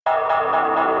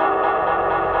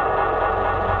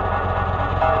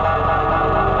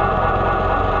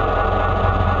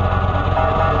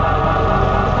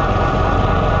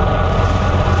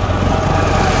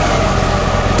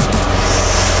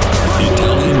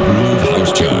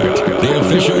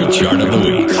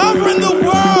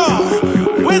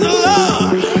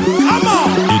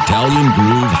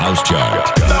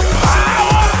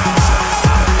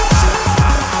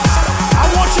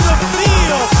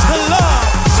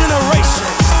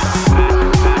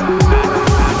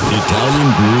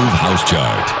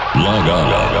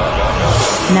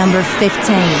Number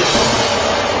 15.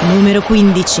 Numero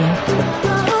 15.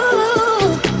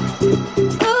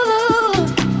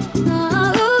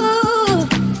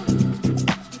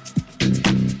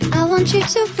 I want you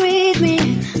to breathe me.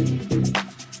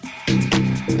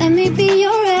 Let me be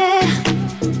your air.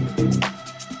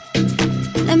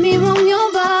 Let me roam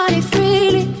your body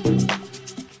freely.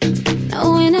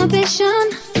 No inhibition,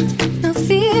 no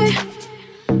fear.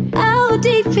 How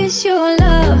deep is your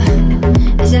love?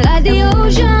 Is it like the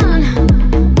ocean?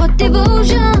 What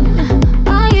devotion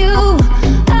are you?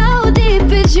 How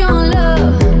deep is your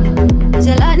love? Is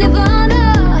it like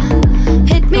Nirvana?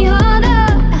 Hit me harder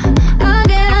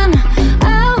again.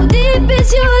 How deep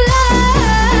is your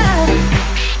love?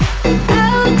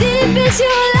 How deep is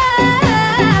your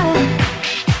love?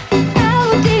 How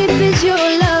deep is your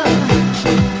love?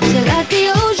 Is it like the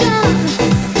ocean?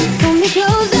 Pull me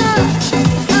closer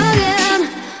again.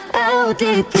 How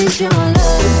deep is your love?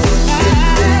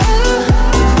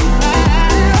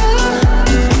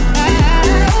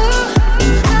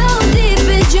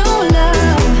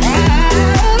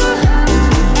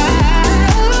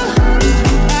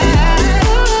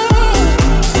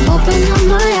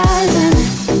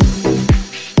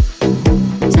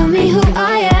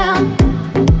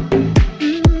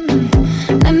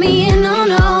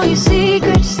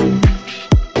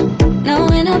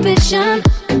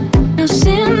 No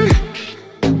sin.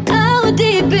 How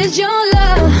deep is your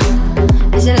love?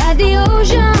 Is it like the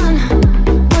ocean?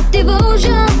 What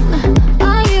devotion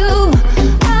are you?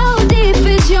 How deep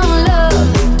is your love?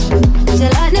 Is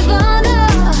it like Nirvana?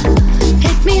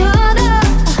 Hit me harder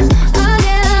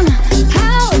again.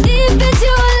 How deep is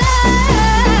your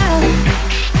love?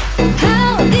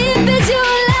 How deep is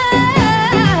your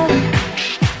love?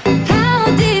 How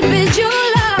deep is your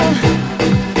love?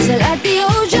 Is it like the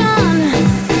ocean?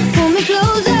 Pull me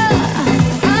closer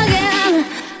again.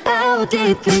 How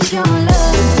deep is your love?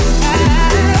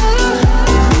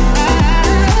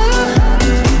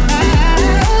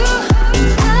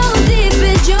 How deep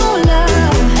is your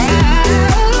love?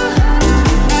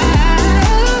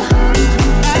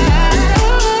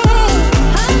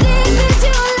 How deep is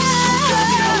your love?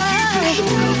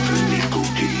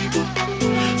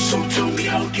 So tell me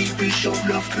how deep is your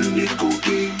love, can it go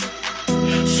deep?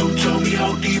 So tell me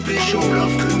how deep is your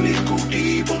love, can it go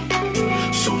deeper?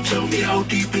 So tell me how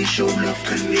deep is your love,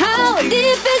 can it go deeper? How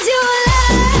deep is your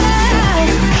love?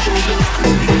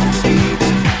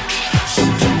 So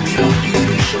tell me how deep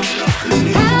is your love, can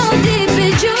it go deeper? How deep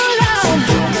is your love?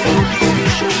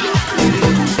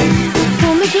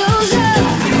 Pull me closer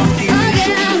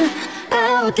again.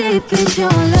 How deep is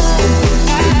your love?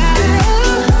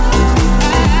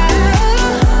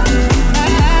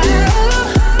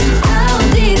 How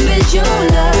deep is your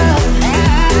love?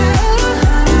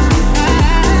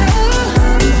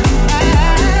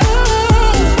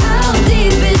 How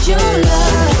deep is your love?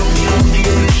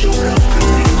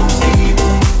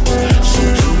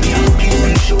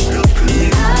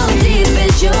 How deep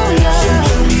is your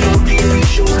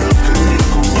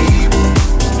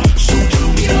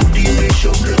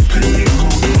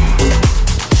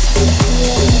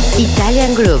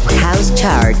Italian Groove House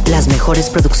Chart. Las mejores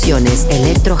producciones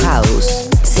Electro House.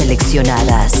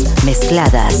 Seleccionadas,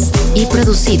 mezcladas y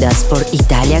producidas por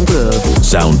Italian Groove.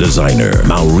 Sound designer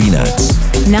Maurinats.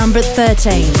 Number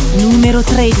 13. Numero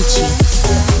 13.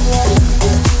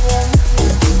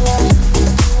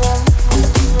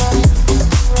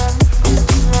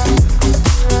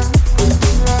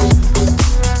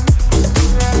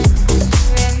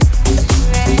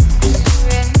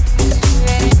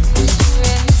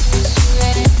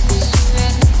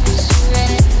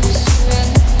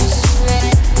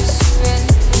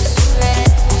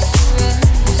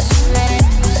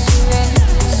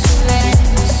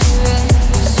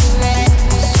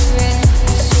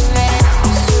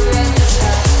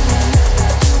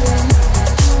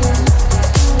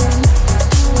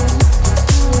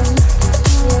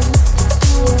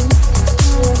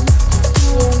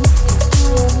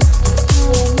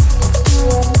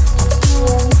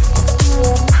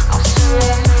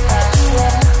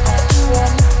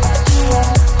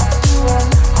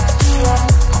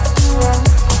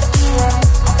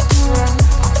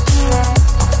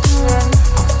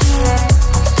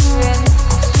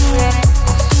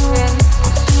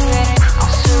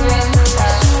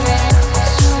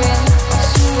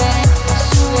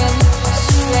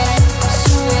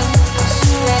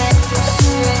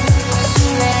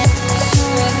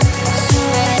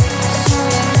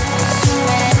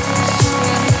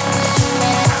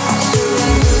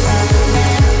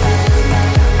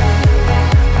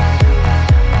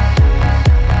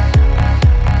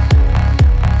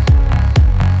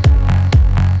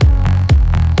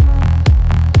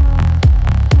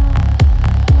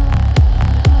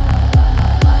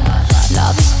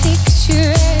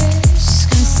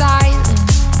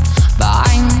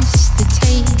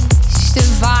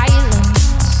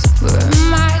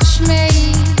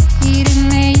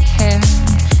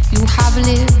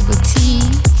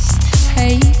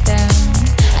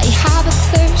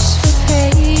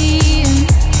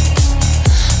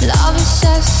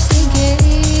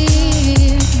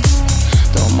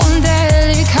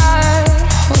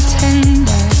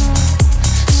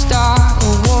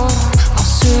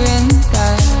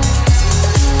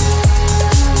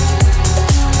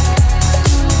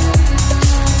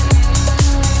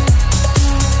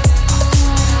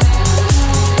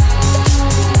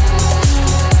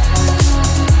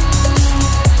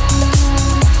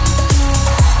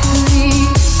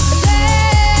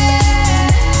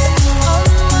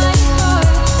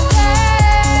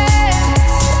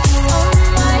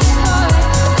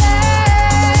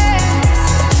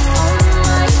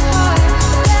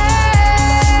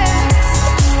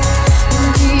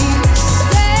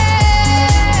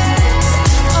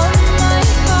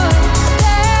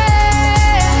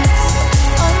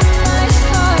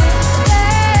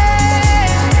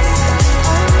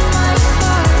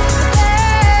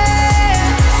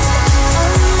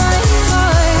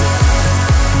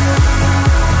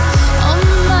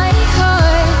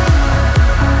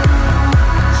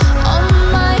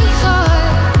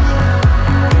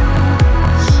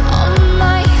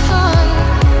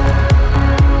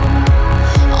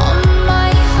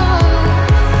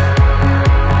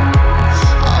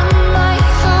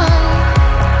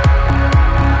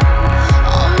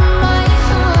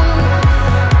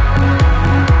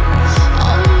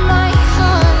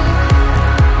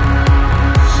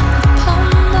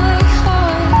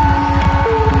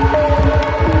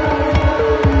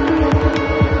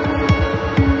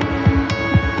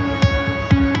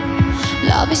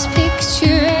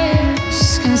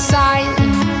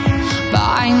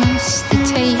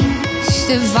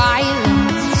 to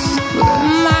violence. We're a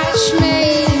match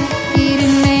made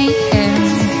in mayhem.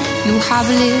 You have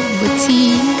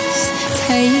liberties,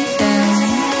 take them.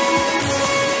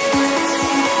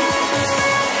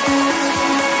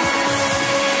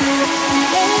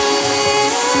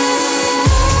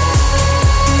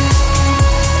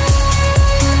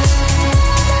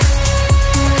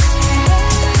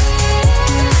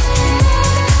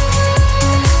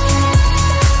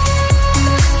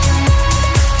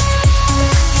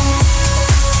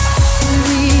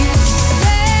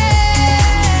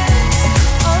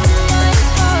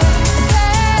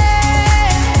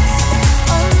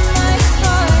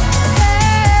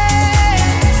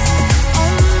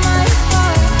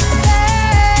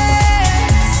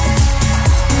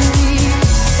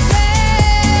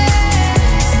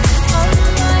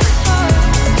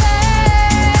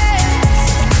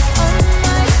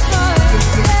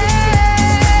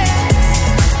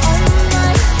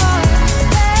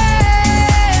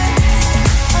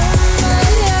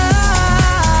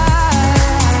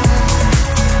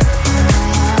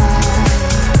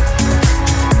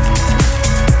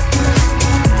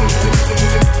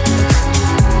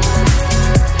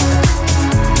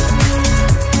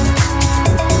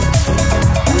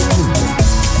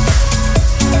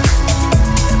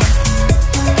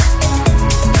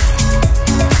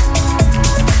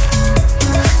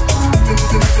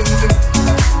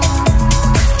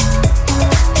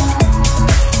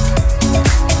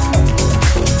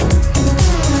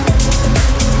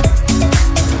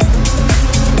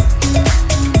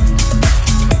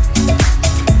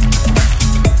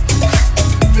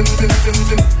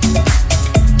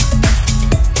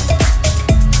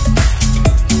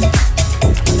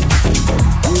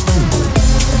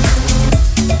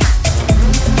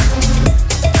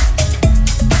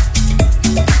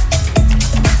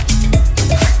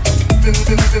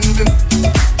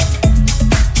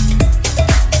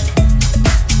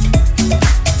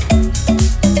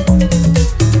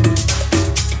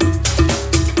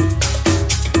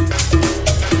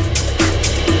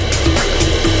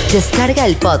 Descarga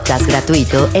el podcast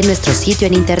gratuito en nuestro sitio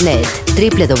en internet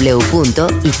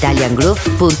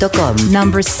www.italiangroove.com.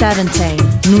 Number 17,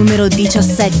 número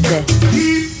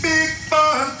 17.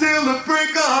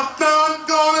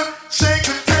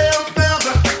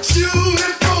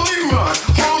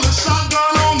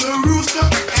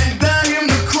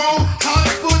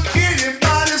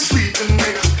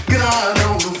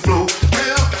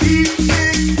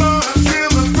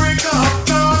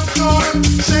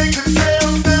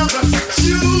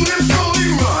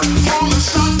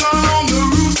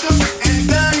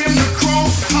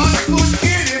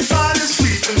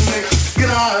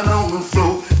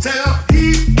 Till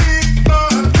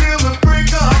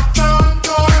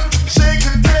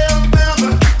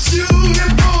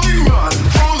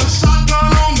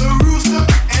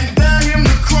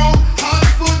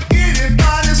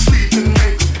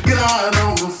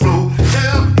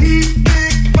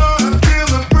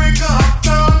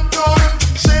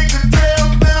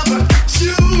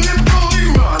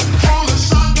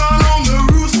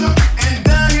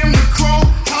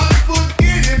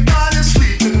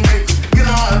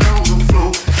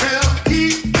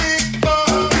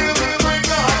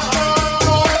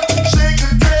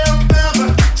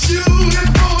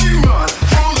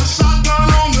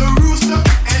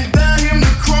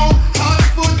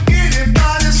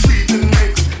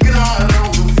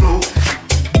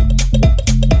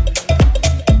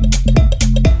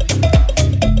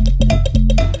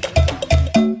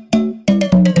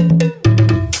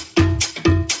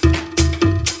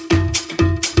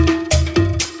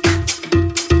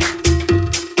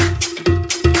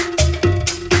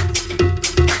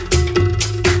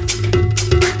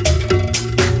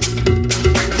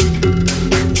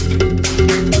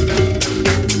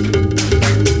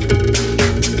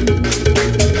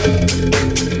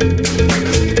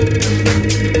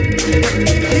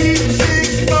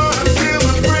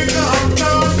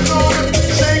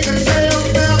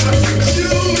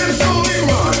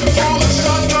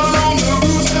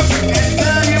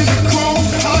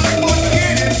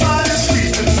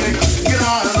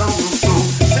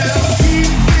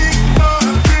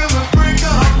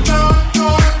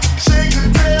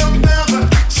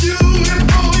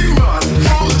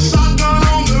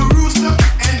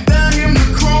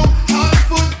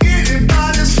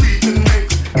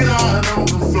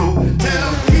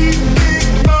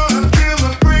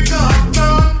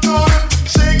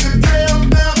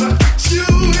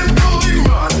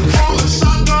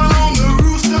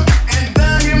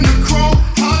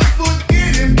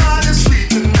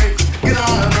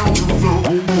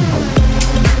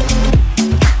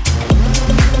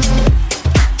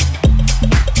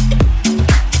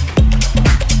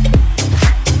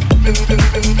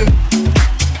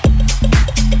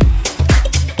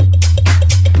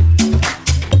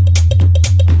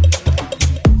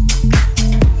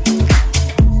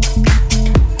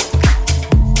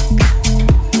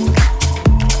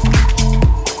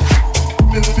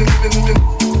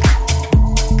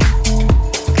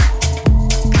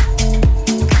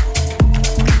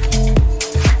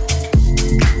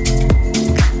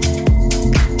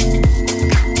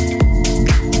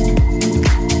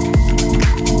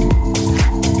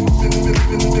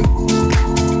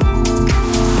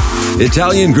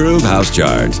Italian Groove House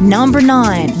Chart. Number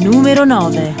 9, numero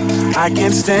 9. I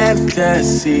can't stand to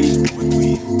see what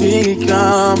we've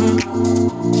become.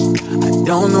 I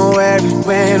don't know where it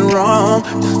went wrong.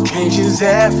 Time changes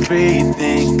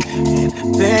everything,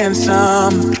 and then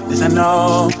some. Yes, I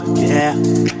know, yeah.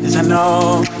 Yes, I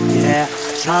know, yeah.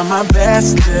 I try my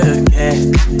best to get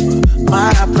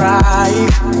my pride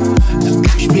and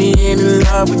push me in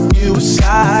love with you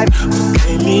aside. But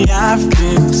lately I've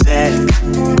been sad.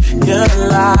 You're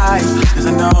alive, 'cause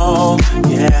I know,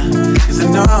 yeah. 'Cause I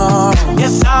know,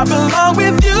 yes, I belong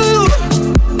with you.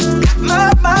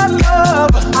 My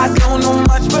love, I don't know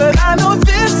much, but I know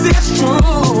this is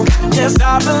true. Yes,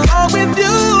 I belong with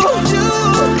you.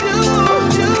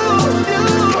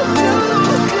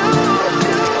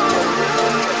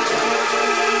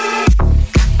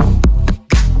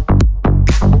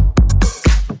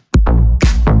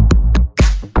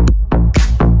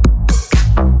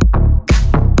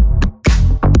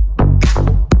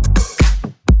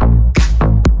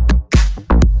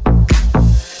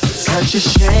 Such a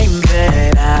shame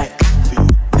that I feel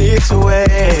this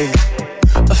way.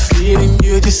 A feeling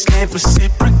you just can't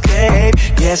reciprocate.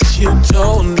 Yes, you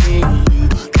told me you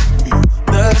feel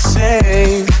the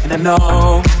same. And I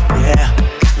know, yeah,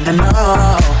 and I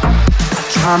know. I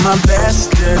try my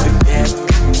best to get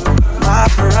my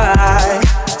pride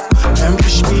and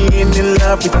push me into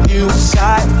love with you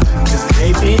aside. 'Cause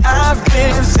lately I've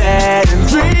been sad and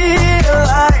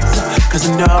realized. 'Cause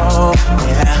I know,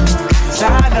 yeah.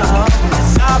 I know,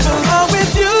 yes, I belong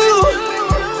with you.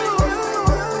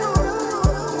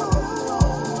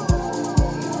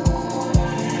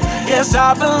 Yes,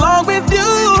 I belong with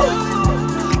you.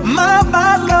 My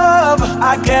love,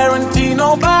 I guarantee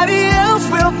nobody else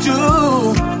will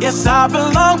do. Yes, I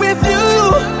belong with you.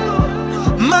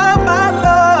 My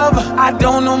love, I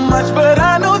don't know much, but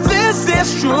I know this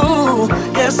is true.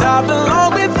 Yes, I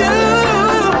belong with you.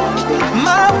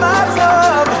 My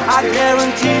love, I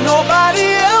guarantee nobody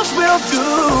else will do.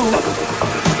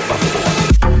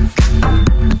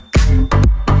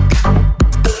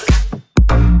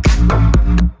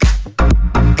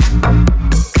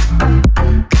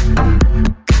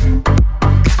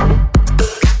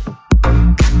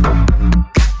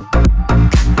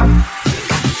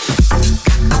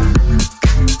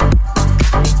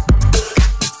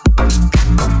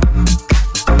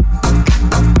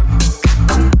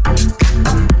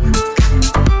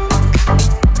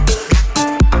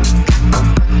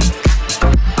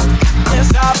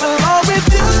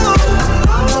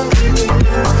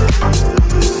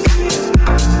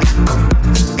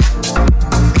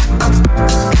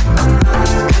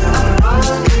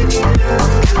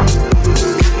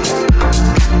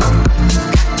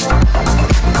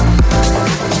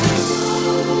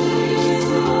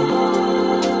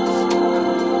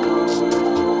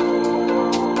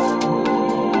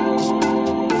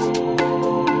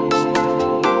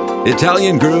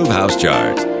 Italian Groove House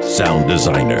Chart. Sound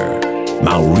designer,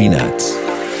 Maurinats.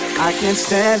 I can't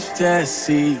stand to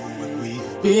see what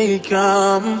we've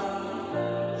become.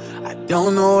 I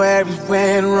don't know where it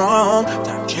went wrong.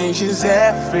 Time changes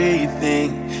everything,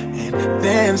 and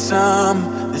then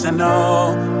some. This I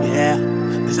know, yeah.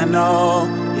 This I know,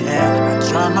 yeah. I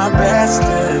try my best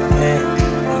to get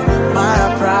my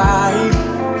pride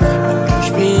and push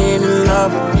me in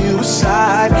love with you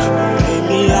aside. But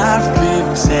lately I've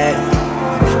been sad.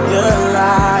 You're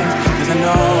alive, 'cause I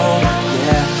know,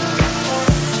 yeah.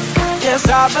 Yes,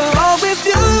 I belong with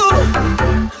you.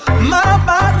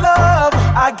 My love,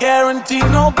 I guarantee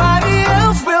nobody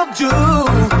else will do.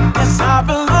 Yes, I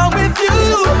belong with you.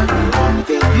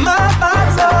 My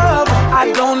love, I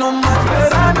don't know much,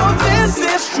 but I know this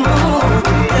is true.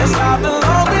 Yes, I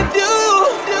belong with you.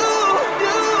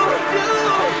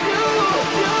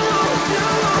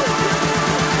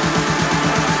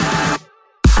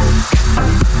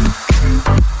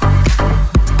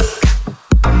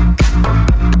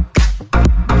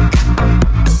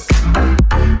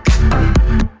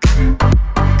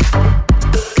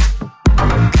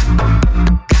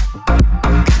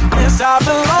 I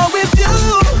belong with you.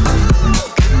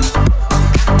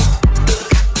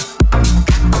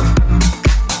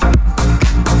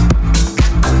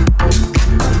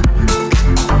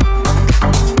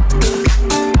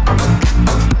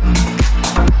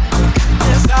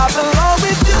 Yes, I belong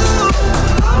with you.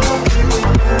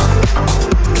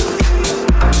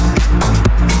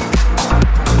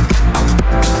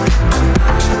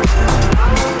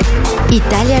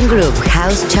 Italian Groove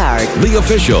House Chart. The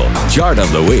official chart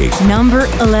of the week. Number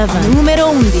 11,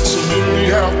 numero 11. We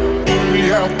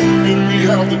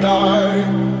have to die.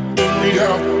 We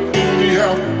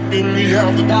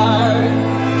have to die.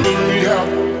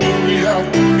 We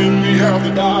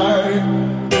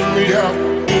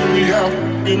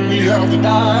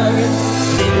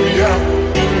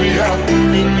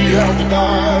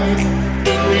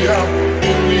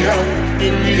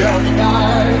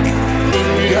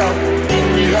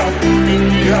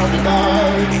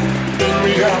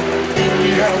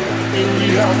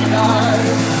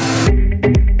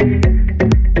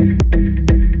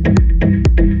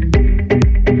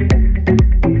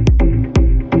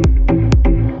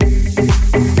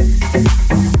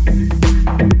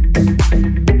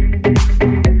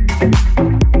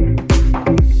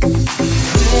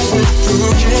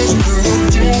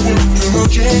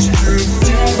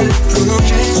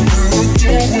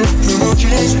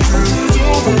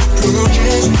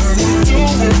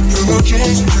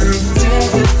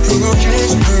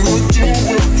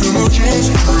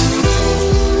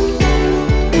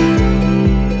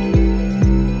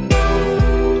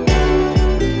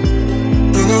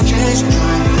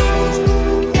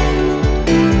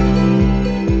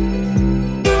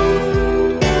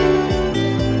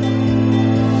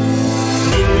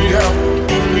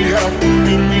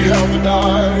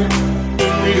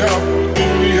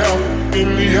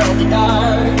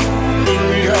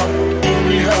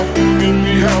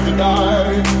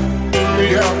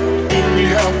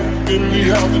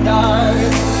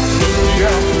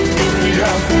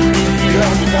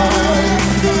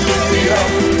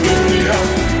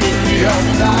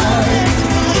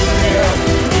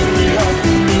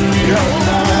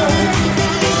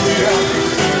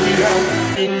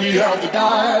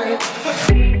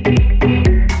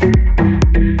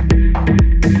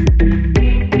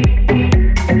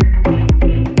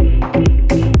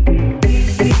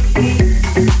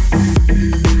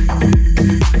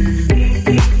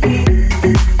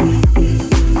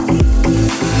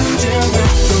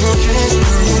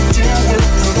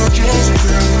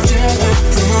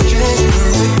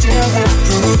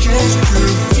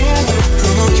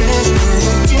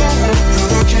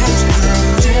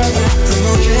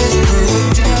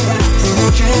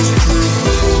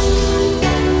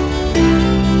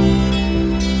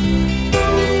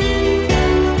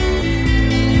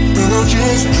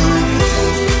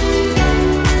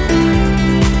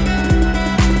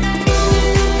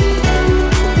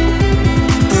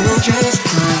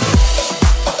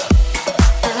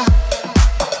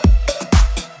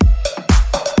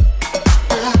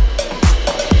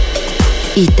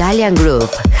Italian Groove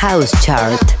House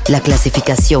Chart, la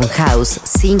clasificación house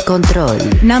sin control.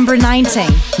 Number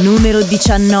 19, numero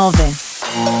 19.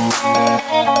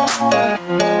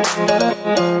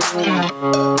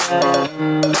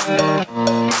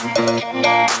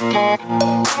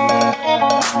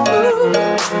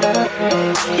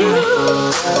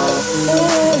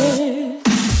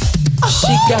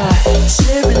 She got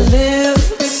cherry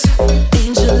lips,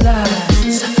 angel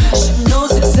eyes. She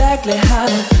knows exactly how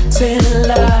to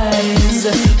tantalize.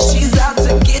 She's out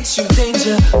to get you,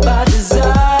 danger by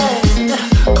design.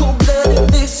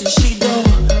 Cold-blooded vixen, she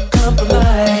don't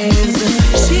compromise.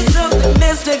 She's something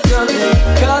mystical in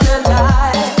color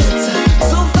lights.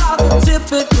 So far from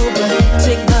typical, but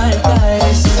take my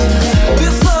advice.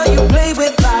 Before you play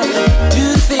with fire,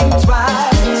 do think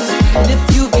twice. And if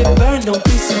you get burned, don't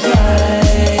be surprised.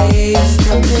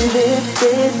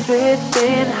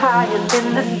 Drifting higher than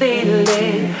the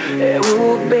ceiling.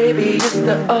 Ooh, baby, it's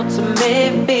the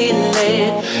ultimate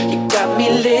feeling. You got me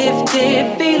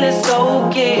lifted, feeling so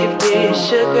gifted.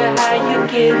 Sugar, how you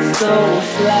get so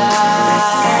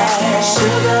fly?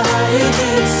 Sugar, how you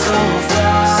get so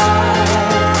fly?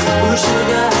 Ooh,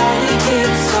 sugar, how you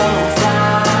get so fly?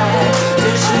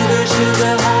 So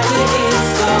sugar, how you get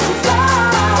so fly?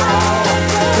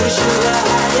 Ooh, sugar,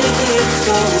 how you get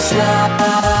so fly?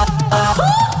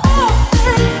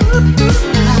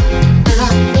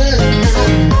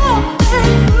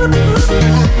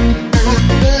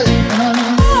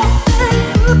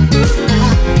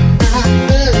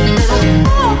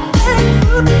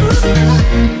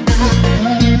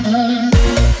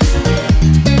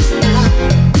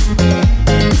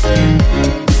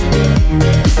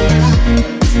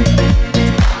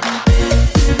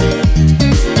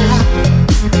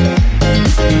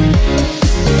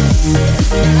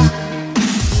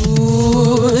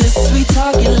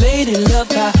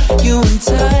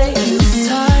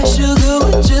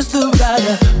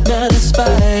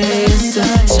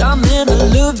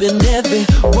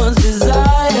 Everyone's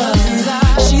desire.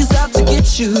 She's out to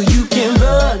get you. You can't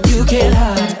run, you can't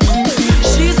hide.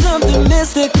 She's something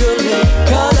mystical in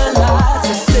color lights.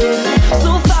 I say,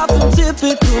 so far from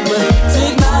typical, but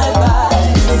take my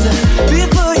advice.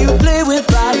 Before you play with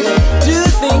fire, do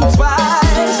think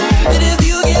twice. And if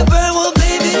you get burned, well,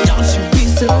 baby, don't you be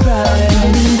surprised.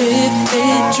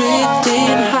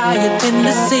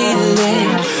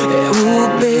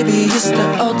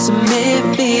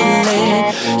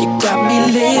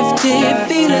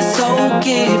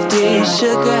 gifted.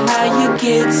 Sugar, how you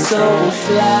get so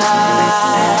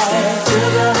fly?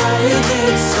 Sugar, how you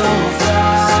get so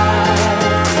fly?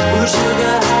 Oh,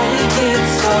 sugar, how you get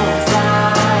so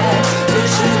fly? So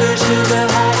sugar, sugar,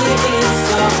 how you get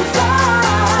so fly?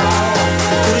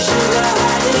 Oh, sugar,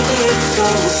 how you get so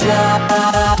fly?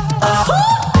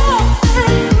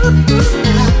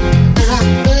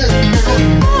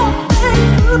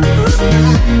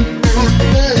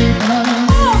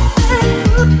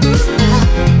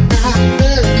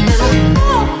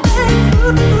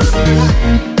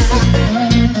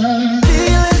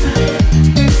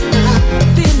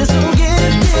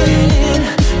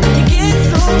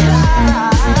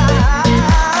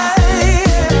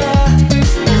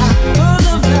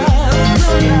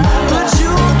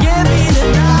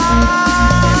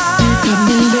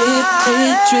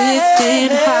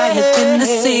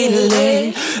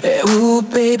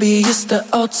 The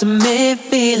ultimate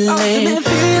feeling.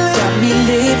 Got me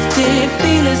lifted,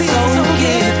 feeling so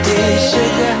gifted.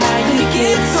 Sugar, how you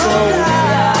get so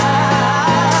fly?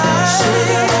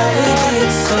 Sugar, how you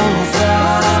get so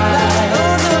fly?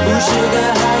 Oh, sugar,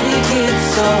 how you get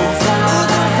so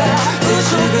fly? Oh,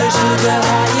 sugar, sugar,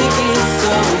 how you get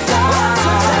so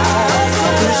fly?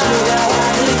 Oh, sugar,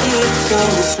 how you get so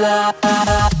fly?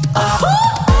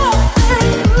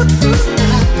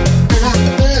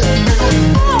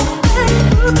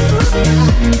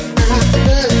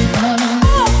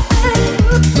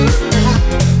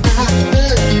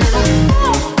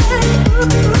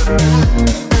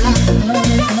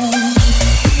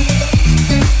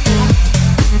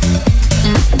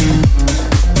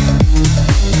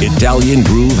 Italian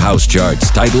Groove House Charts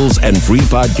titles and free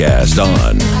podcast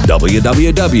on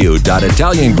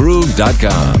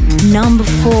www.italiangroove.com. Number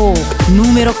 4,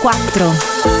 numero 4.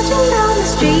 Marching down the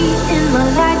street in my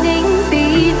lightning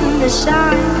feet, and the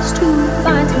shine is too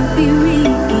fine to be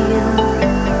real.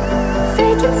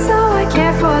 Fake it so I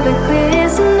care for the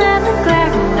glisten and the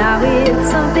glare, and now it's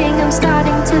something I'm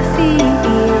starting to feel.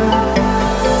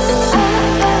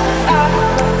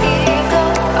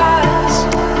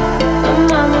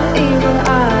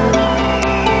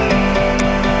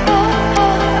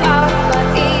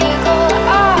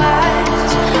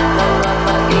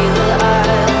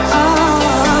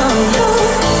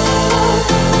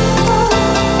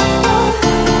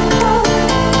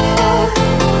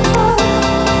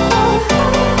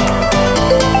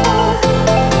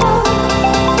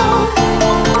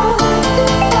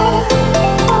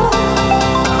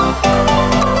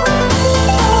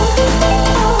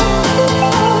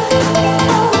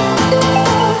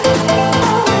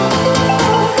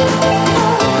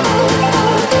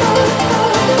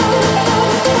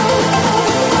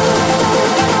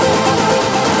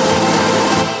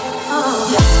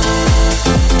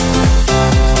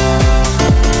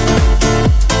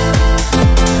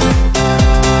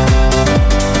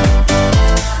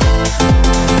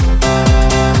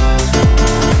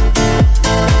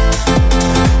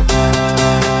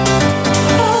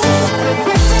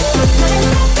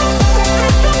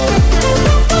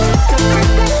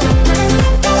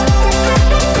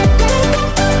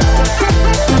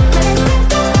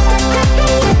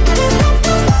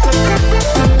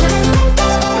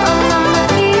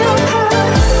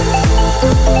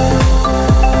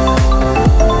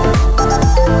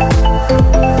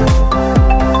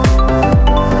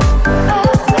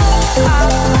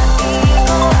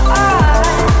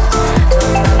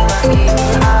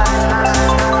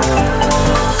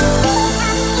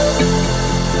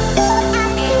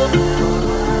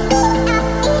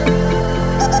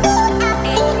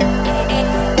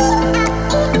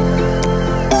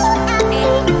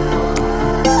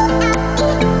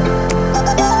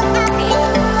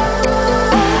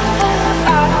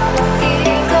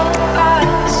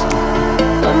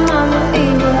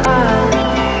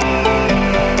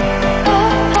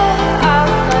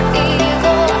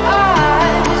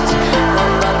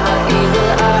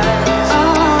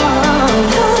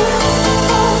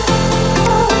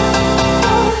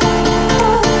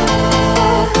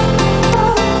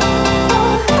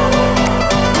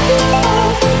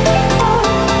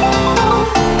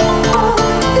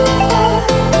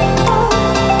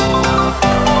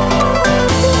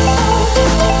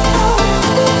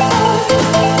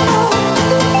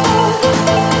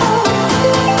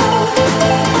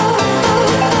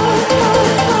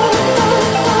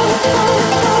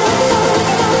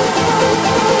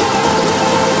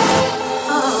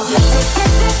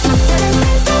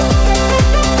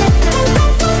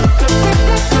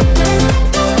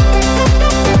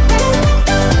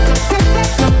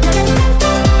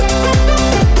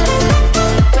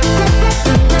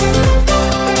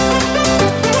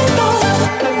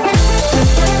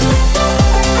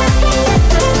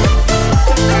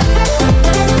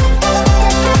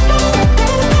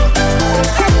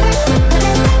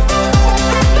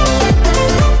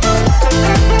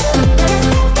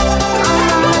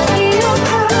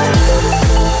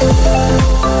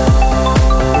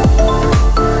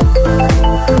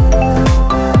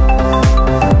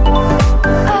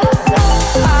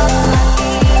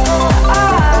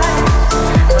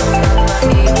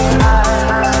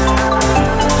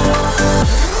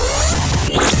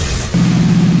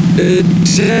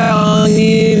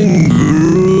 Italian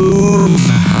Groove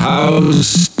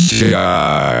House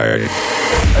Chart.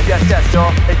 Yes, yes,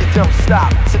 y'all, and you don't stop.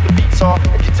 To the beat, y'all,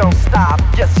 and you don't stop.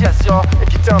 Yes, yes, y'all,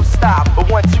 and you don't stop.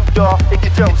 But 1, 2, y'all, and you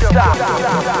don't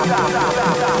stop.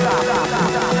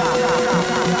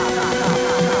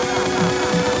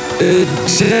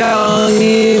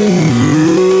 Italian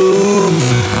Groove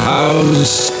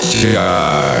House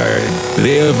Chart.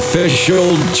 The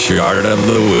official chart of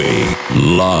the week.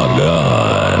 Log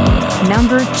on.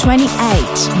 Number 28,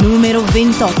 numero 28.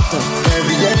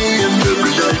 Every day and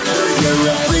every night, you're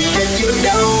everything you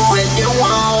know and you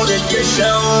want and you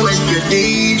show and you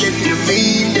need and you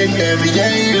feed and every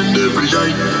day and every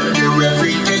night, you're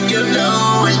everything you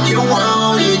know and you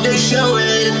want and you show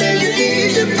it and then you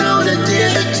need to know the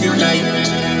dinner tonight.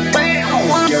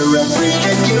 You're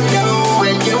everything you know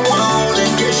and you want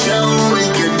and you show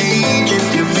and you need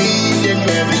and you feed and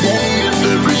every day and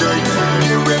every night,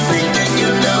 you're everything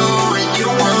you know and you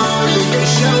want and you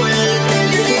show it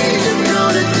and you need to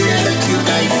know the dinner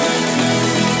tonight.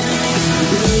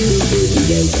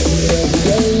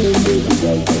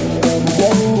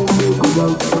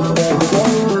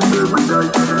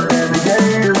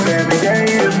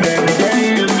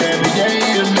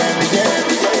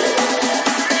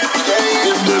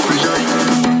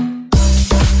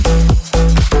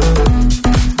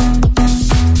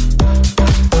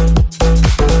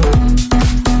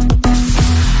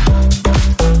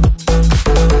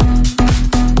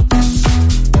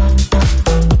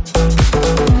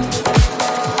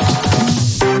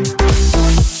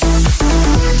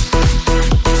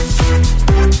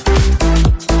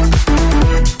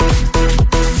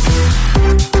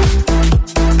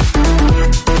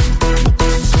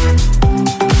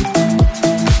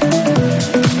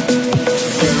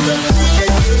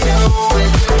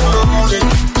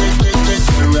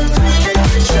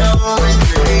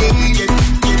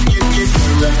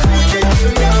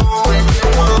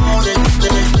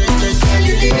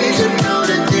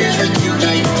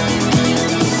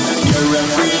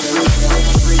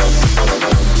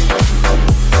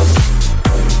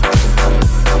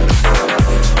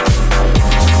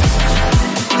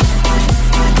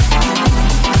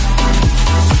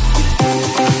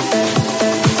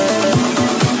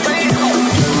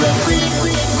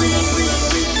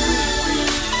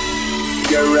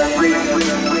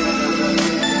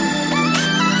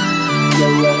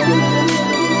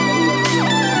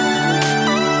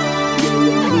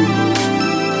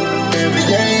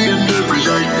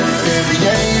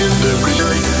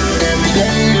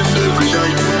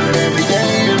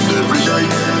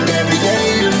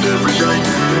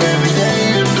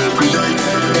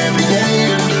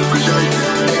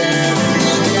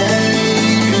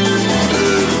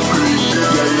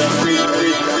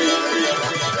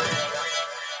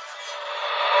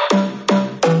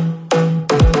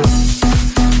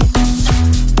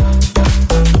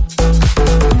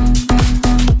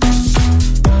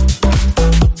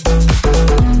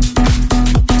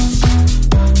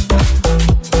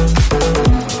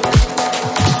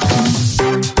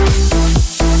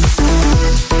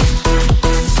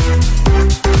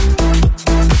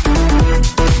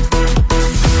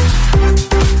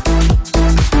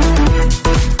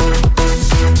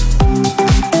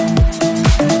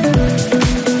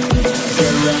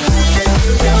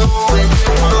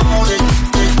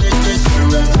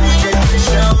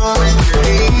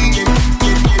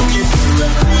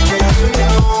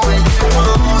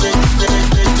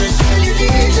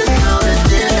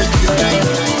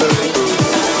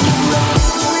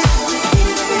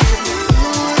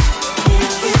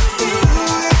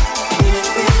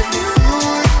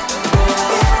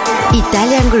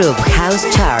 Italian Groove House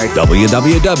Chart.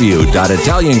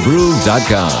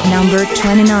 www.italiangroove.com. Number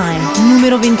 29,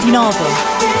 numero 29.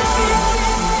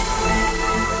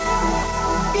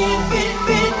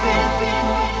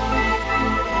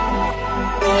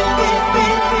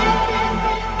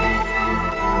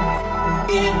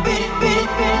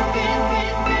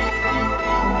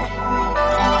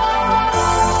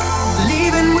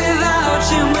 Leaving without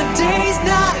you, my days,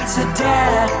 nights are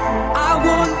dead. I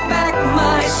want back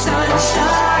my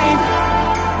sunshine.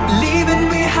 Leaving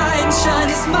behind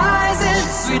shiny smiles and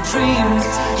sweet dreams.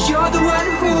 You're the one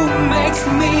who makes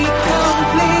me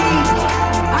complete.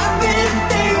 I've been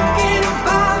thinking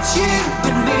about you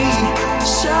and me.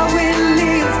 Shall we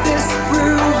leave this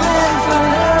proven for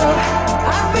love?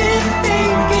 I've been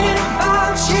thinking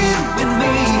about you and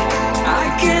me.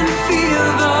 I can feel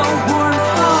the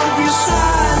warmth of your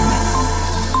sun.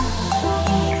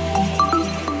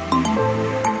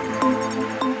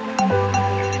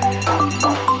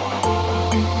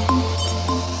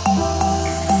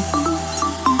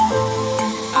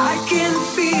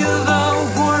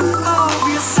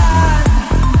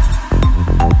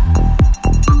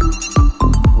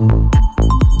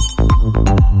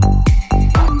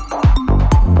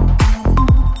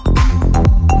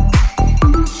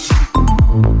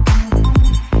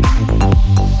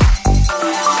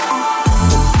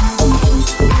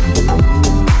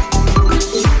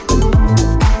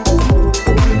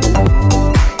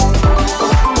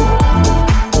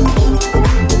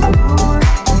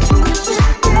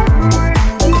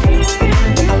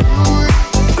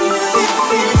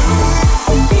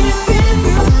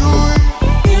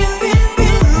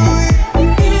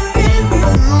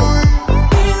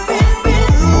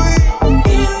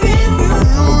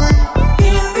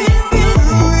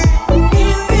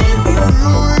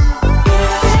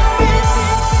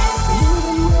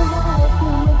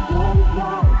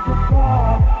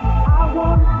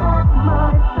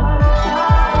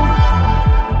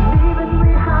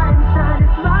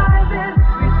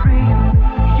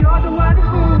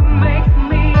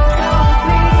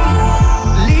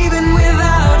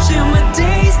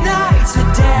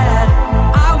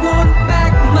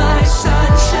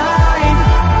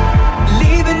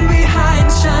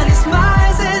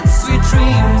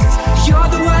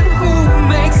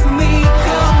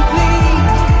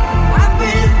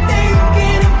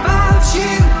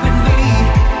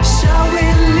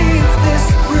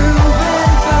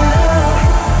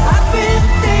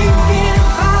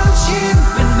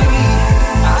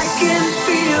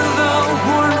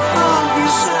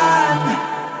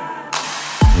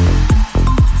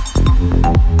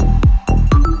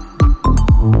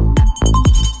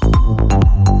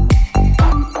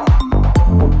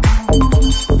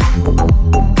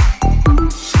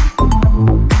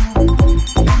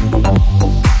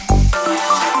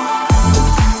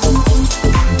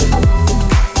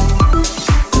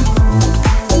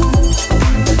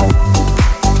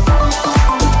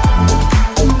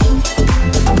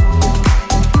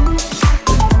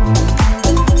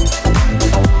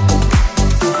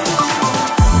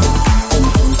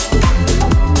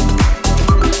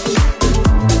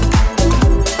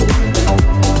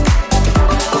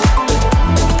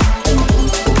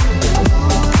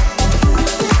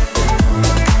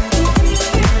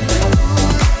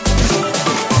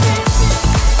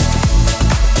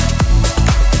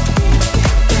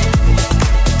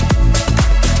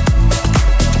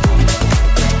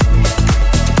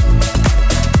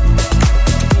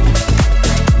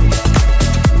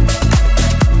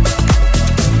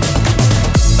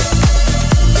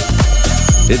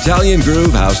 Italian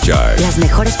Groove House Chart. Las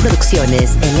mejores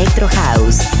producciones Electro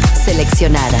House,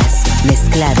 seleccionadas,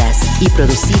 mezcladas y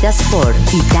producidas por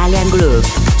Italian Groove.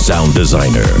 Sound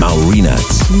designer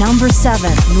Maurinats. Number 7,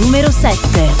 número 7.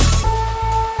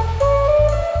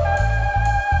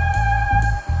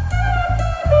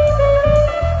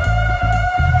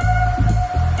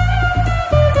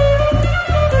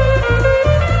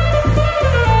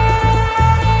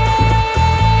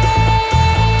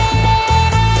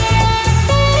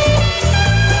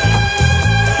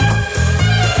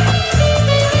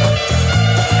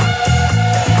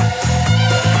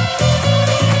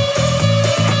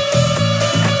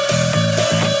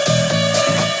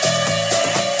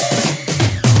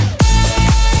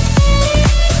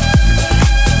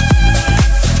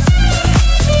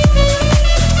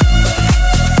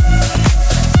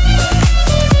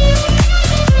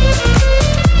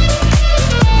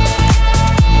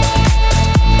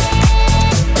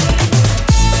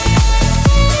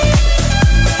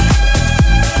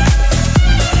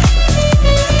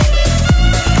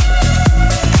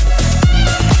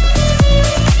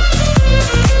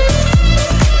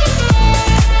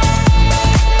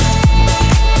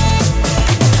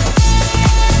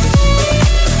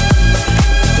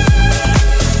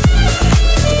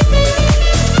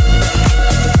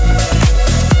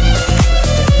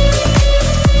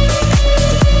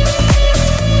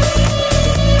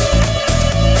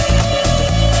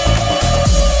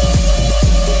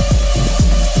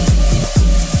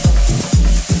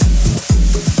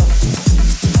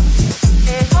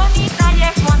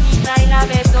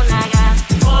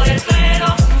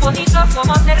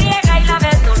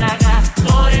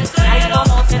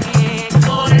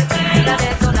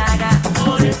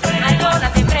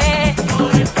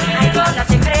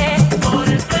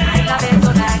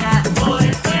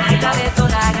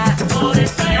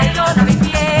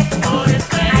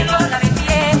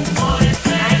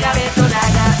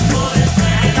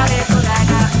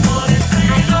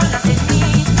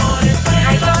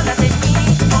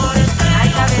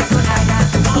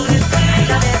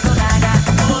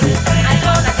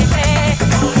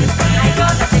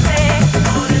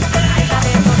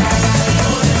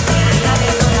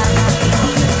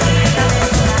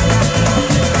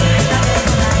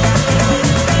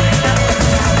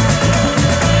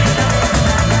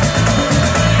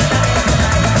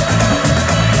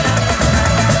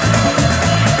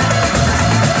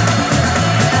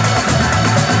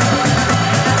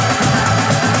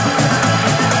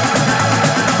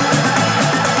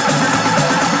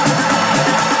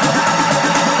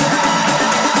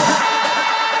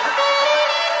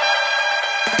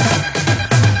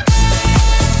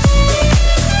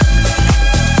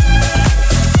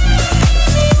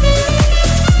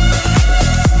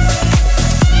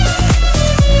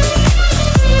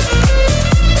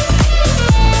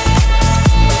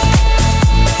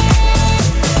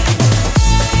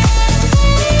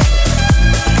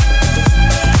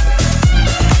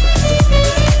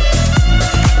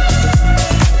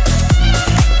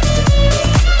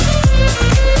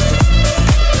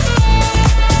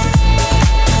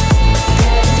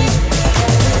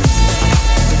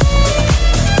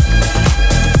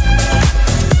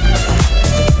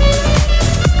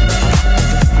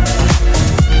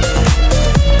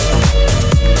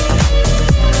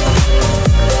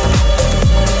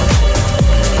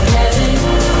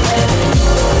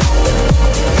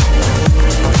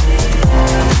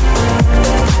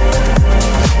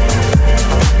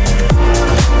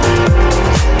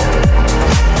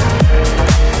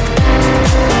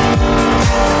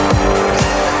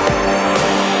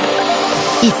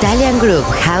 Italian Groove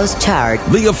House Chart.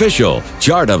 The official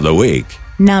chart of the week.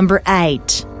 Number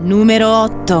 8, número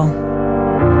 8.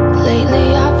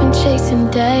 Lately I've been chasing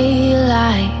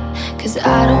daylight, 'cause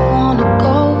I don't wanna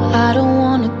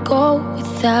go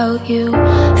without you.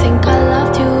 Think I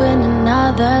loved you in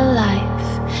another life.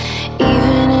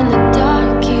 Even in the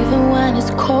dark, even when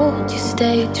it's cold, you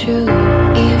stay true.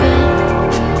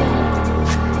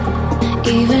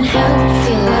 Even hell would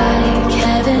feel like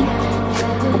heaven.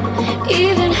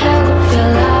 Even hell would feel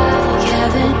like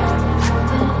heaven.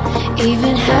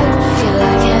 Even hell would feel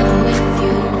like heaven with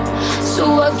you. So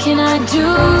what can I do?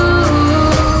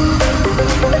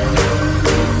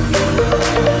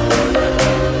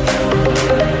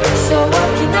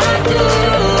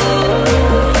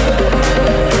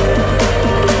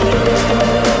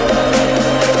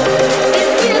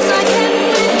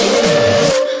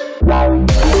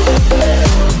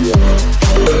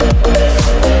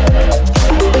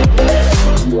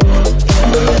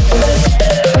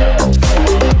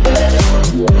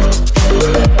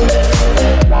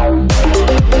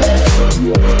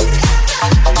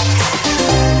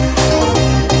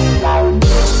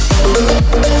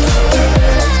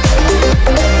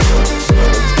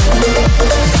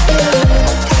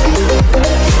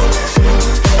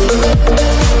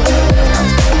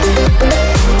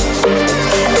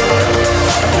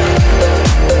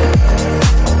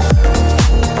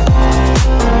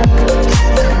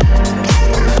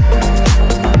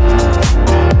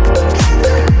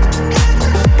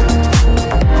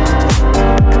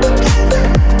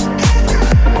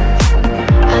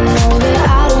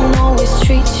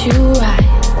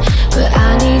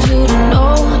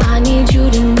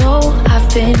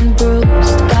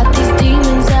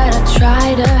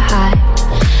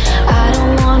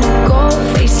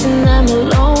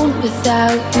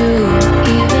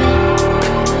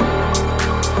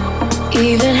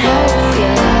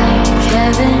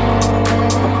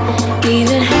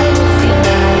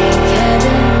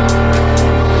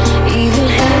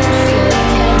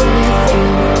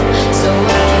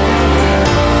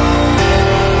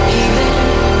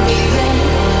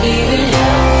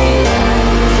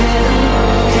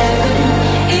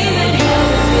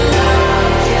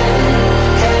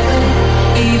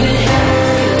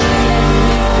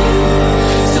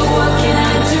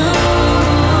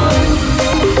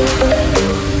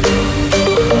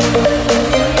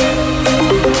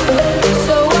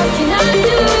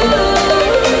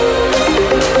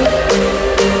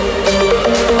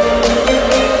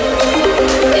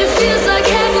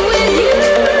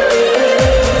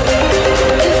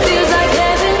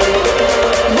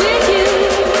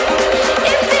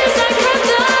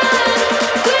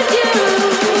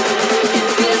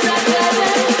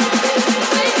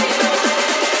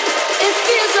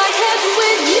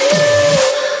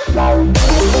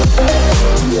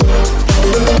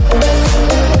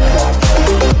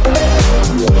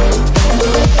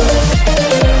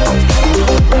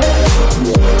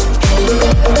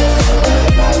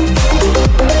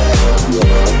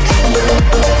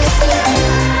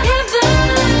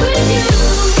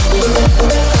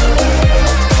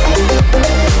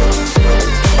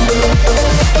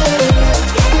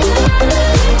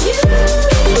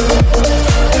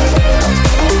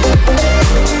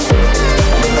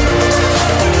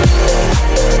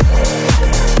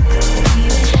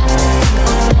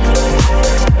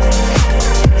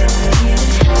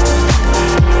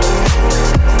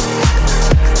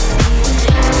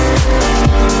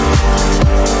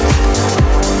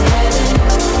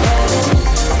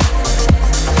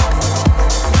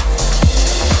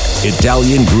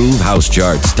 Italian Groove House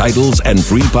Charts, titles, and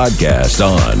free podcast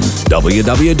on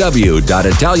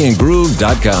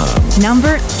www.italiangroove.com.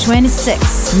 Number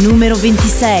 26, numero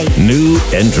 26. New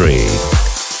entry.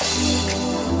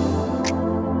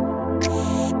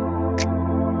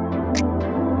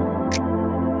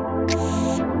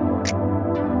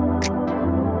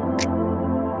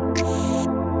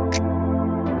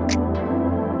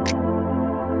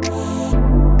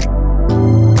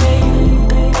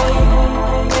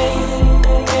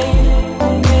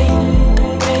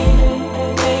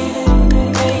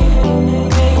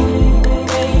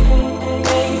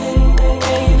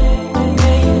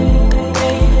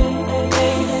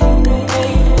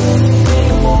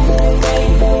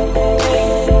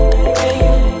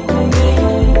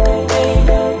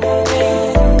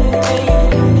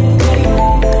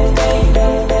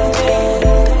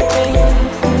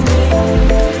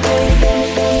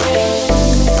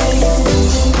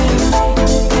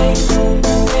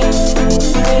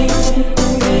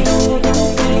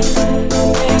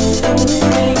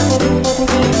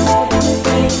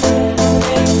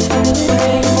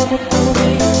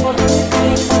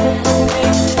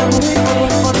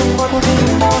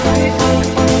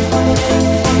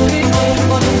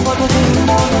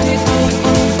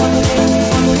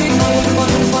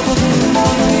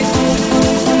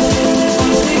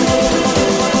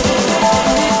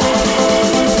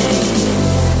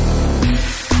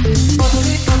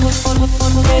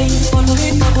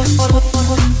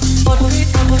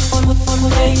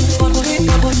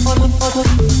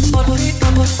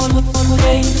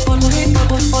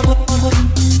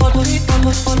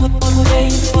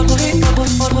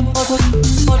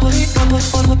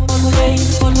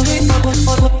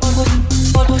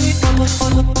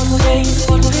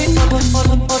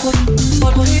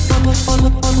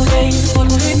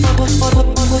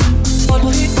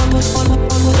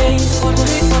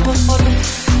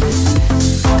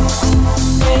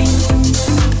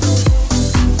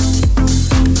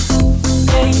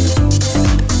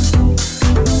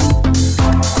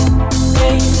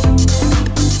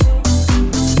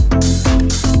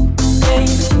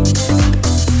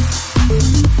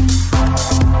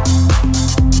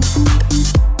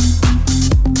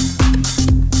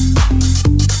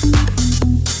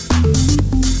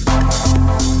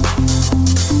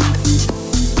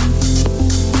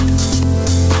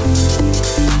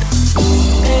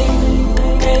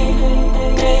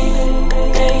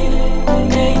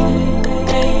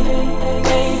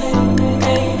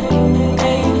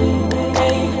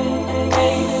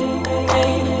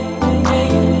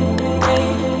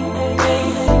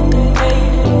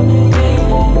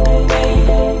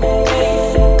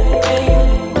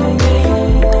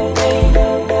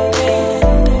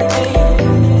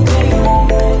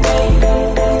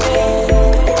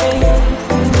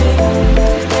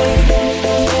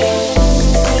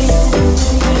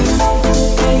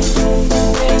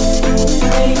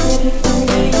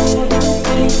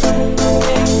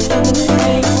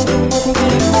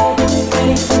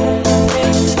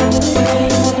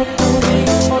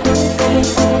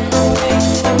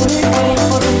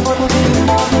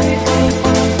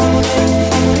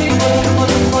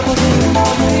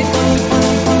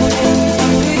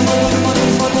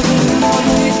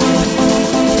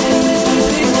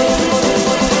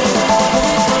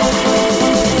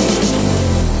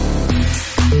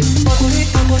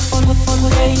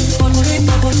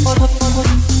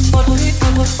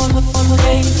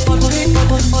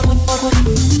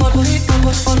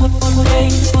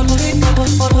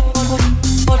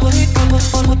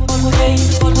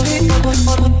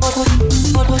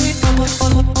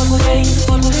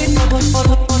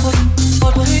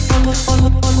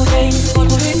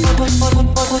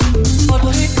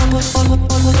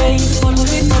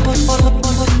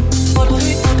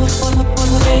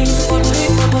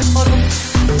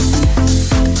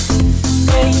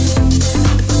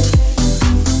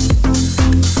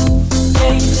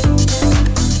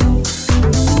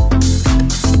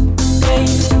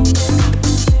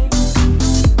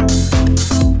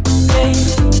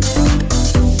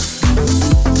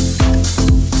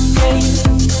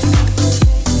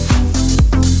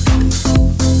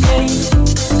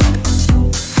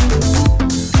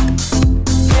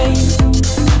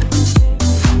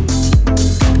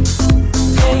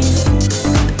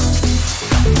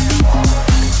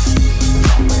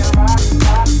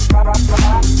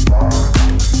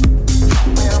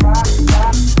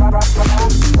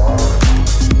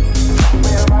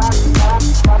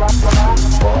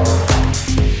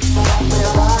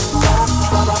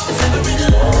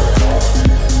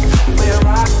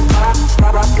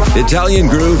 Italian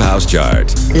Groove House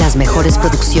Chart. Las mejores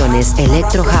producciones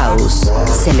Electro House,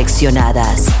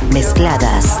 seleccionadas,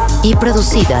 mezcladas y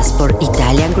producidas por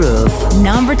Italian Groove.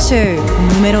 Number 2,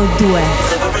 número 2.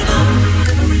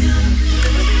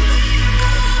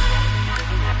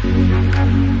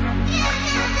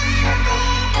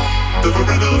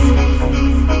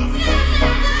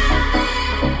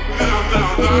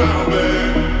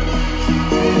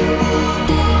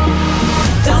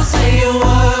 Don't say a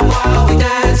word while we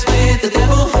dance with the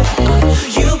devil.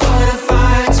 You brought a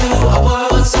fire to a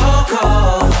world so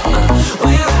cold.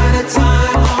 We're out of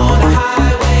time on a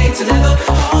highway to never.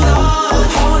 Hold on,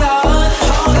 hold on,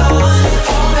 hold on,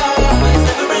 hold on. It's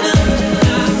never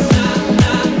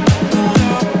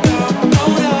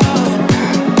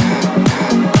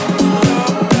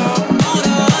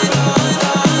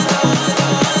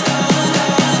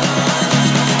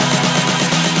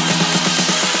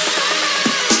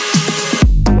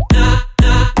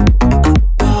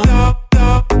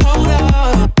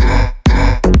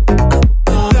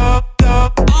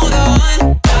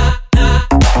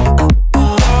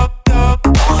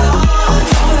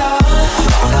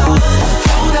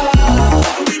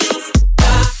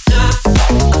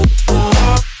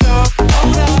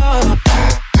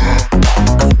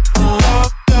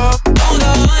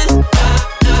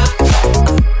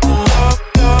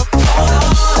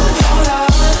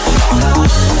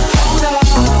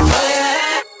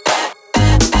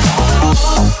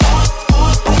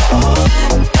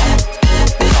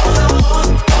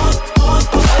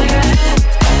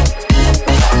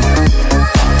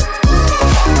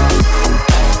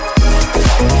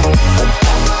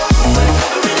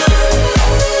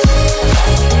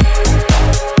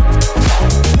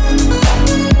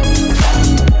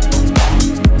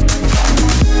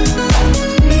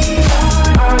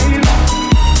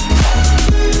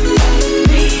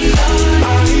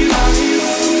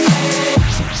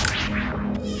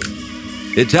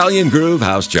Italian Groove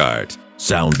House Chart.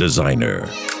 Sound designer,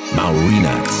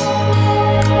 Maureenax.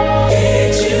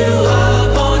 Picked you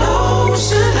up on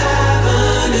Ocean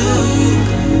Avenue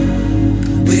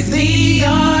with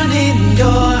neon in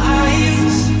your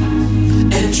eyes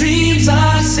and dreams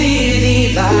of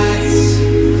city lights.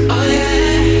 Oh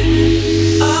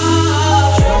yeah, oh,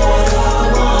 you're the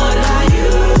one I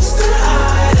used to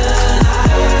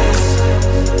idolize.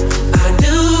 I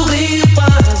knew it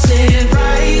wasn't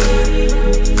right.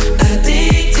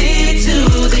 Addicted to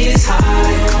this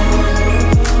high.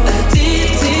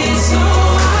 Addicted so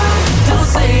high. Don't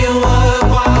say a word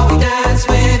while we dance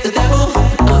with the devil.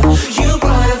 You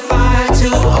brought a fire to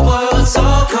a world so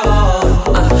cold.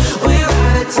 We're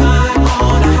out of time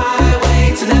on a highway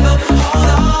to never. Hold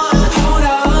on, hold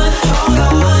on, hold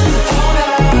on, hold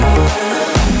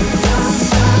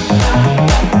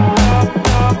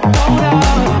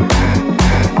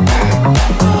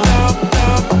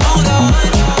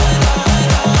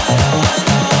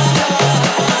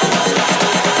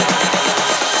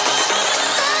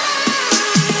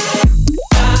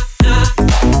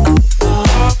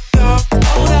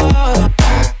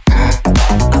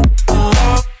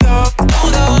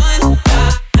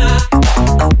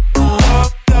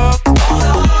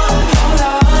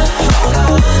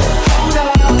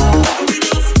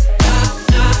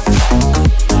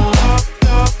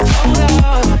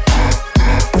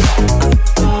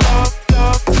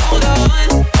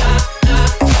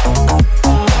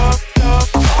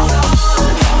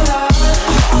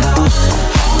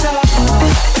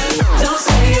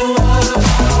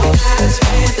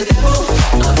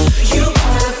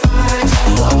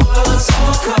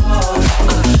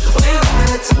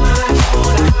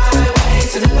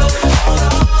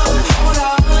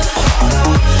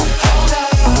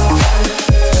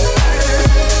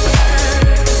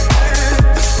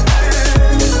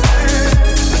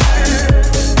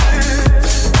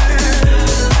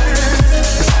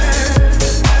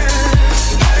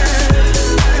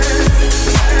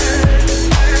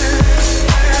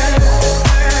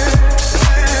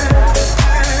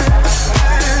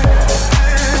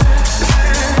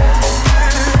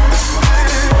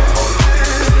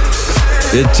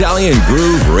Italian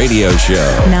Groove Radio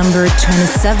Show. Number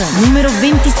 27, numero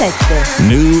 27.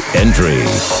 New entry.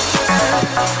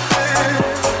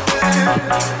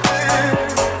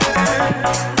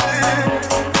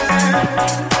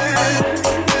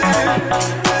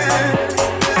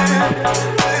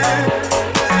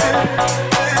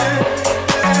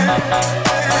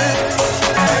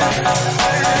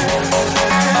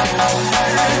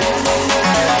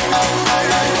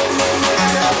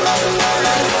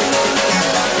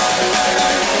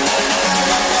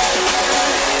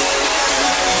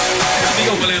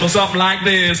 Something like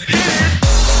this.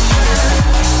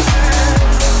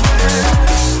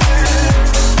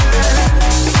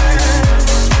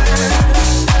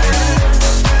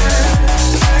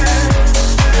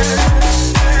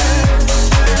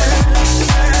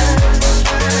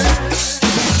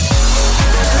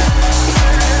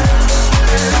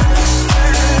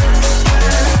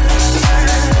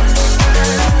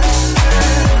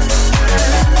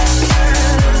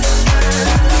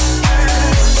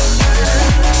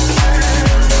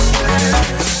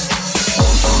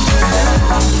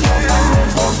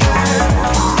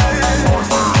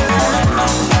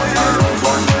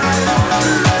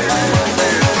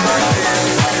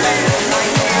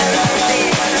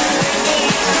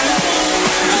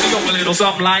 little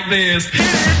something like this.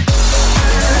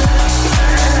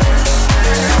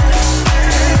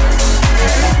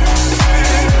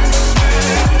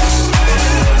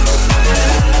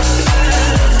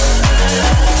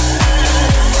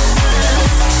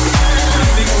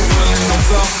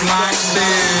 Something like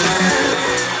this.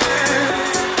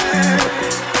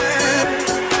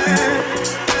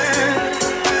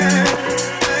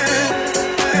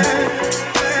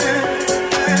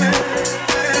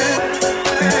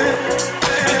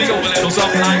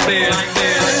 Something like this, like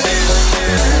this, like this.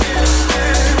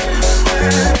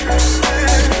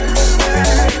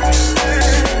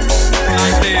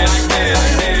 Like this, like this,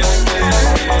 like this.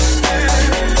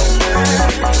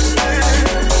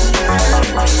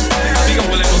 We go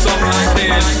a little something like this,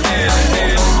 like this, like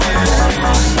this.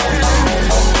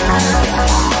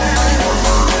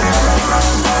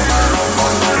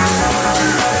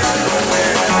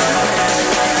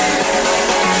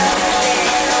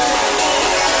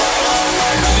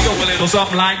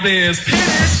 Something like this.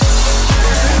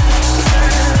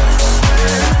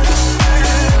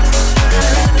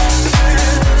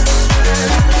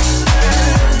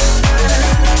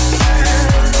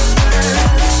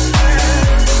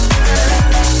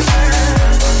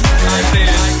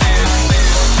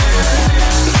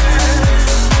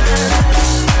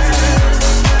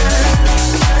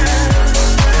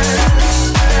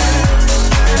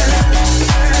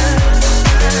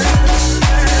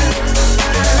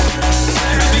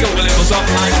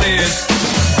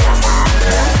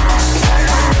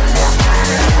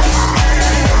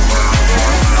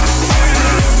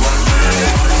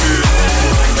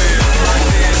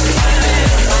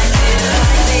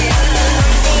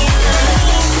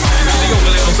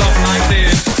 Something like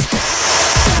this.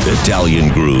 Italian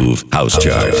Groove House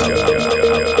Chart.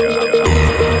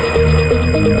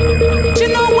 You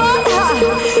know what?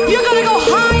 You're gonna go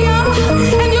higher,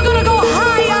 and you're gonna go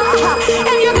higher,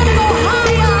 and you're gonna go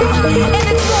higher, and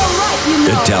it's alright, you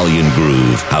know. Italian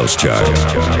Groove House Chart. You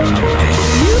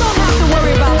don't have to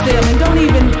worry about them, and don't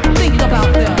even think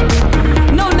about them.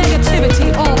 No negativity,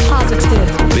 all positive.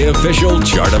 The official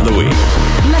chart of the week.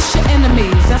 Bless your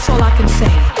enemies, that's all I can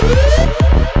say.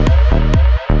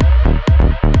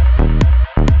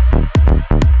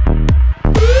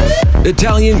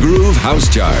 Italian Groove House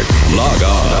Chart. Log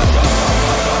on.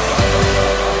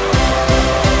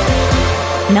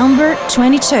 Number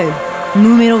 22.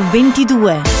 Numero 22.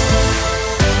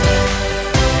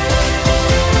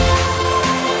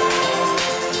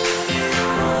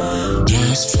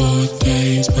 Just 4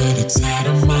 days, but it's out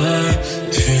of my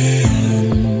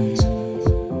hands.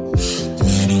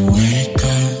 When I wake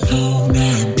up alone,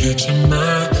 I'm catching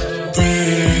my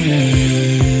breath.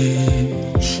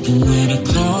 And when I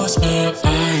close my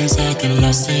eyes, I get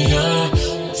lost in your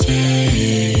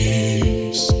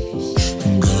face.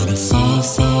 I'm gonna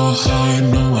fall hard,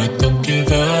 no, I don't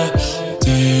give a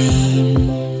damn.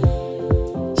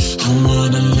 I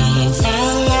wanna love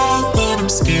out loud, but I'm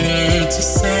scared to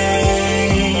say.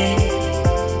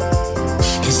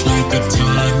 It's like a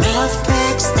ton of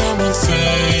bricks that will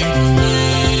fade away.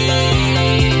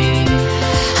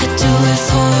 I do it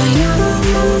for you.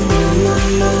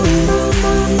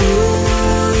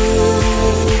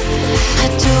 I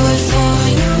do it for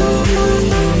you.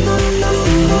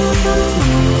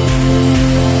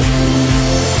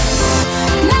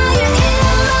 Now you're in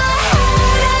my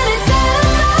head and it's out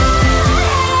of my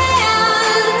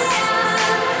hands.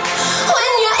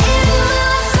 When you're in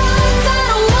my thoughts, I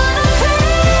don't wanna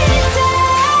pretend,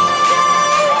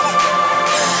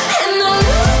 and I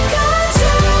lose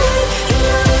control with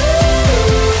you.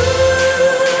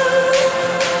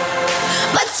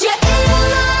 But you're in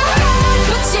my head,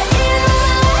 but you're in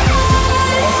my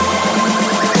head.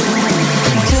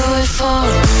 I do it for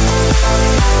you.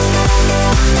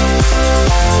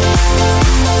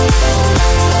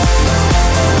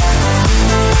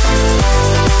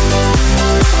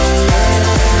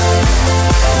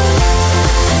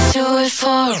 Do it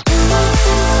for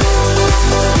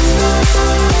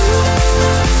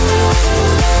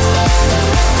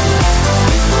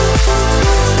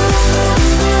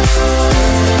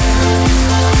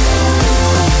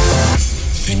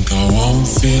think I won't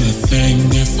feel a thing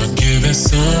if I give it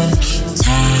some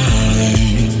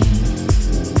time.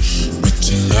 But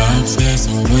your love, there's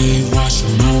a wave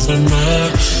washing over my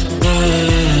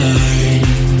mind.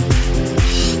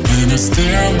 When I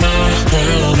stare my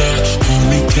ground, I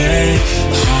only get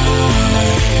high.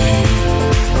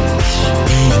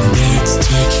 Being next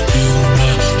to you,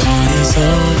 my heart is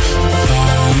on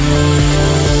fire.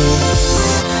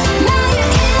 Now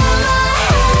you're in my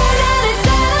head and it's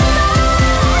out of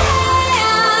my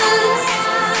hands.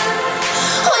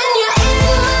 When you're in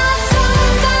my thoughts,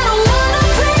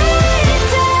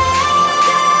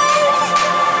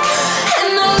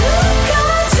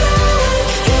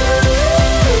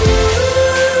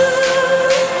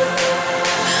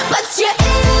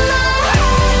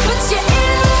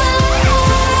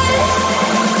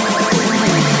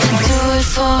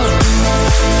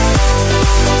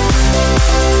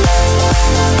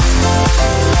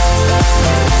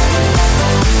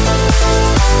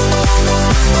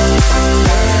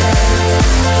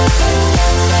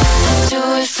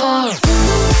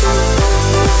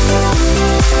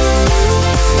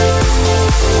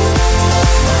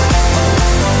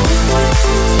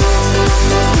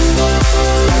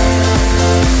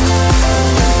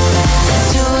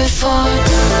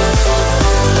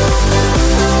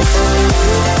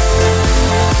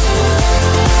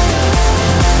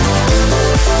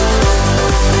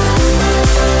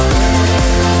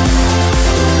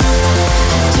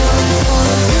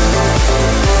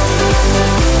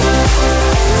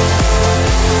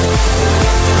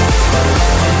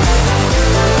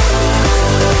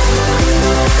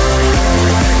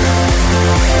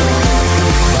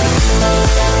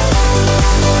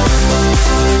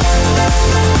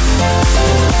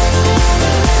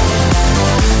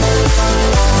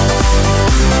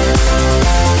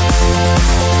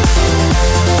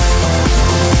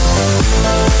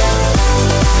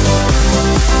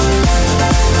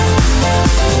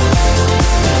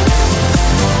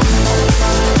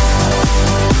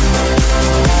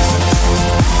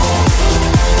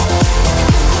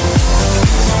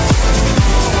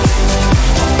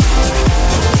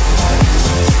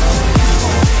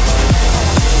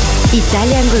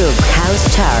 Italian Groove House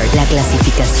Chart, la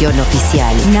clasificación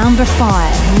oficial. Number 5,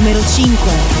 número 5.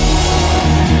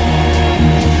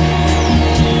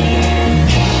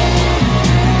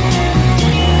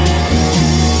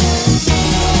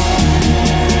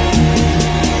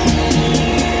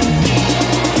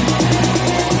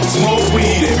 Smoke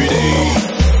weed every day.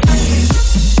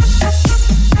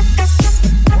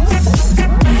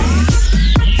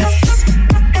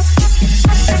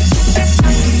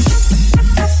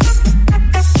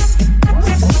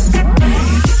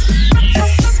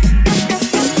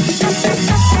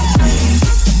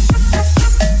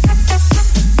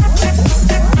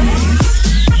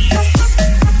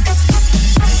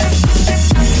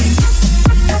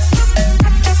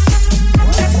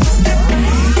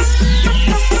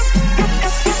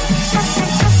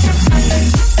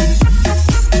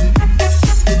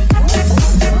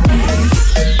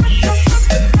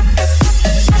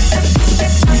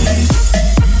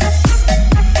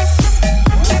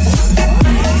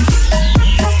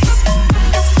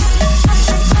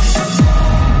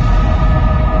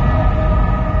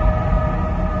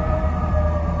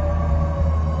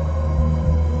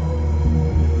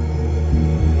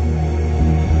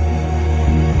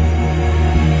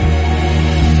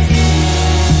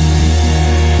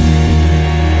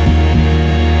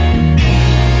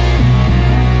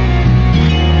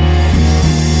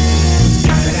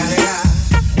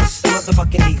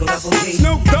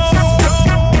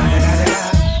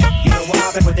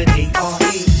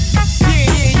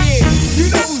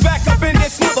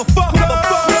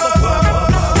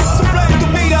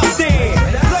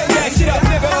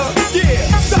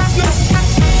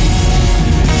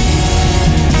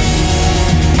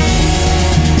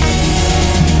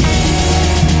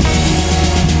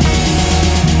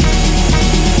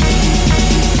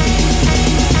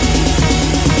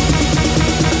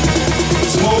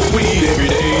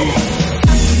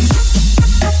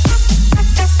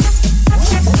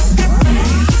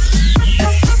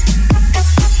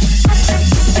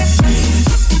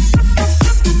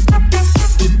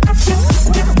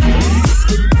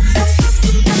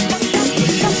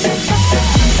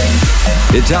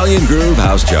 Italian Groove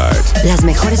House Chart. Las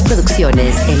mejores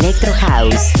producciones Electro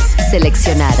House,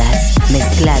 seleccionadas,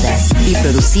 mezcladas y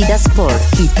producidas por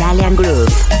Italian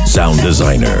Groove. Sound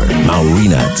designer,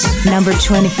 Maurinats. Number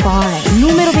 25,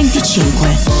 número 25.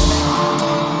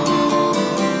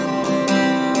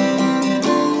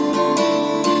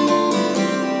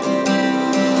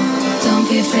 Don't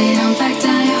be afraid, don't back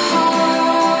down your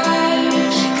heart,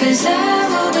 'cause I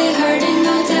will be hurting,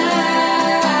 no doubt,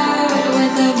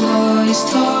 with the voice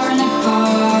torn apart.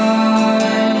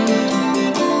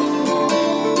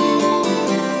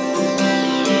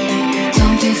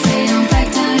 Don't be afraid, don't back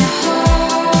down your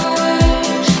heart,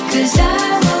 'cause I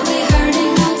will be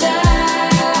hurting, no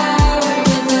doubt,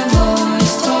 with the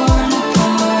voice torn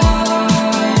apart.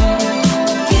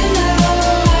 You know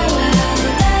I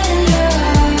will lend your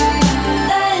heart,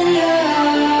 lend your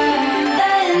heart,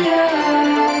 lend your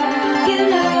heart. You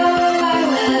know I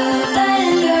will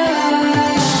lend your heart,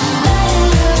 lend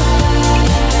your heart.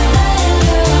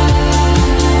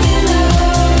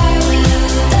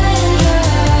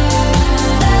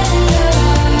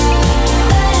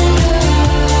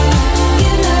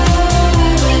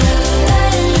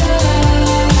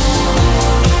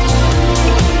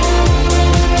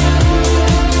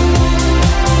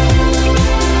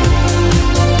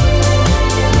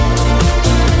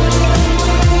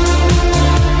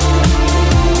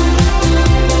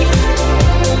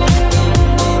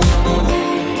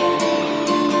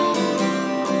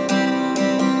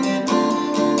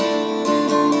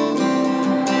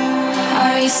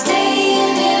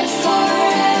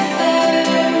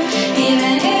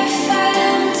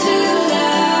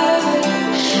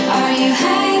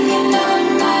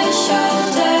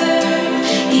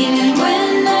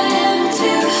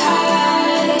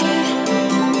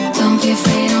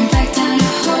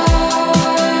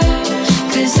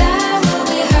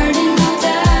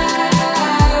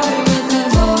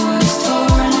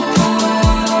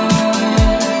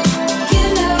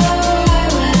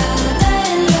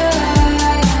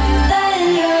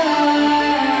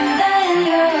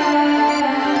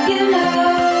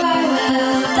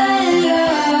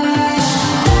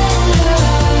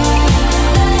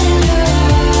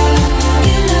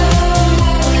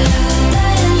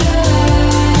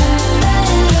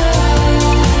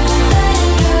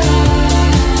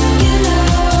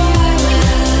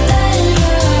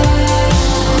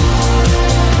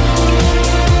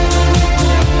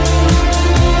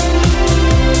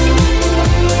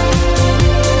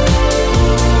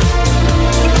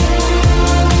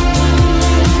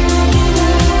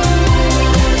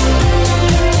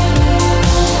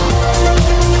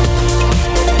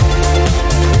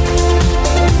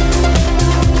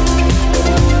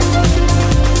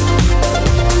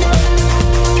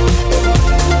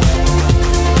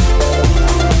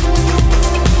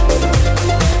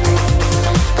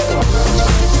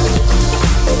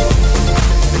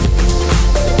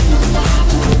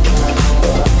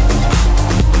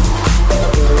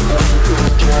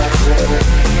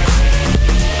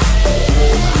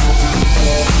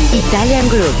 Italian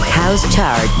Groove House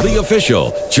Chart. The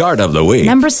official chart of the week.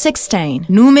 Number 16,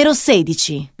 numero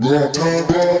 16.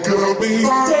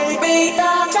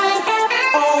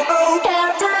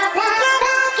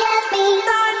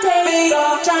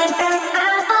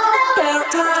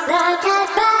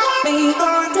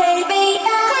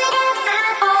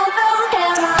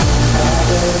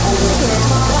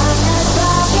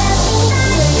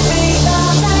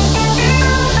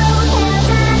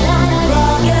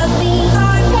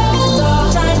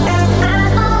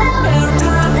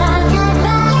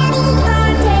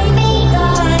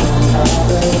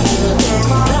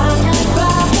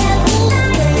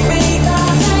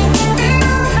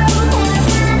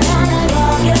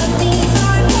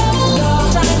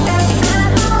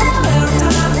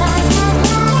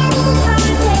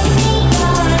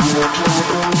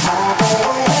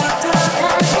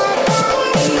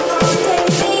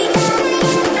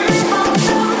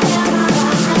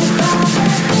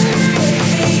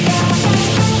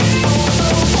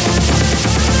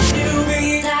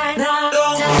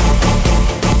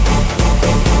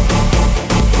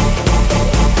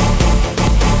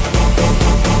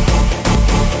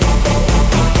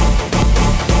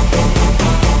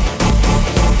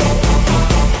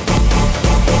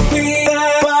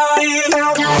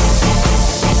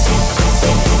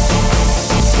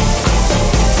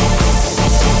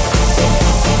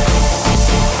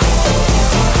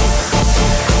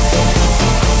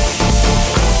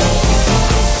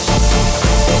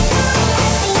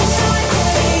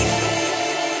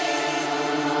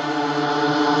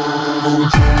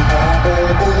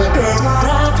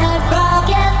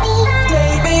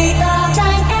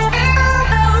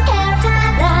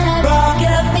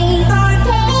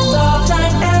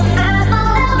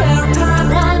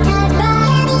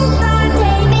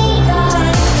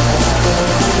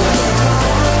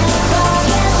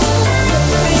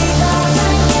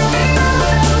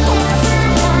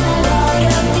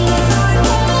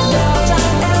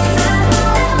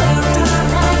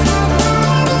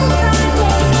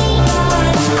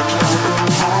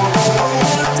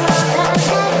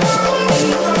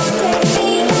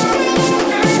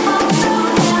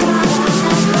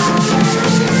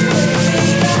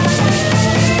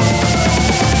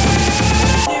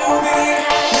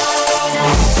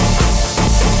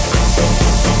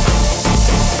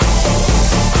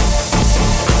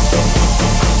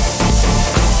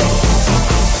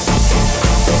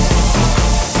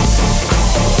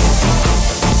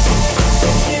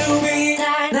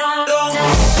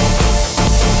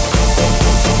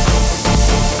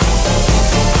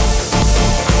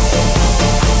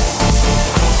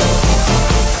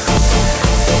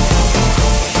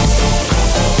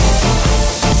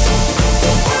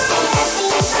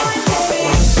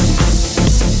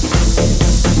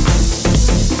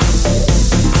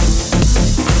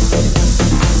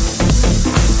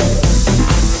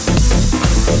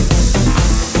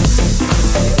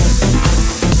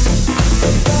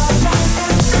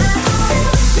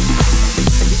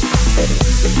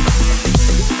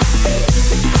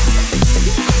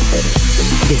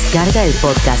 Descarga el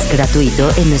podcast gratuito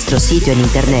en nuestro sitio en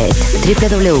internet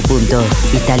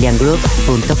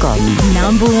www.italiangroove.com.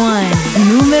 Number 1,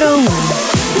 número 1.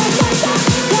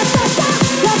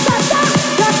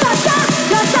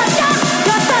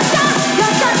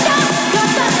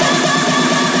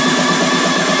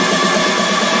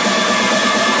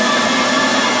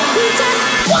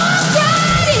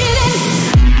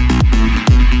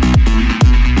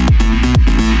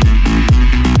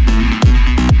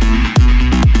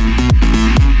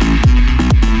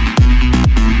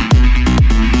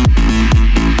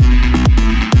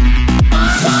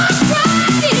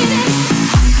 Right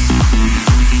in it.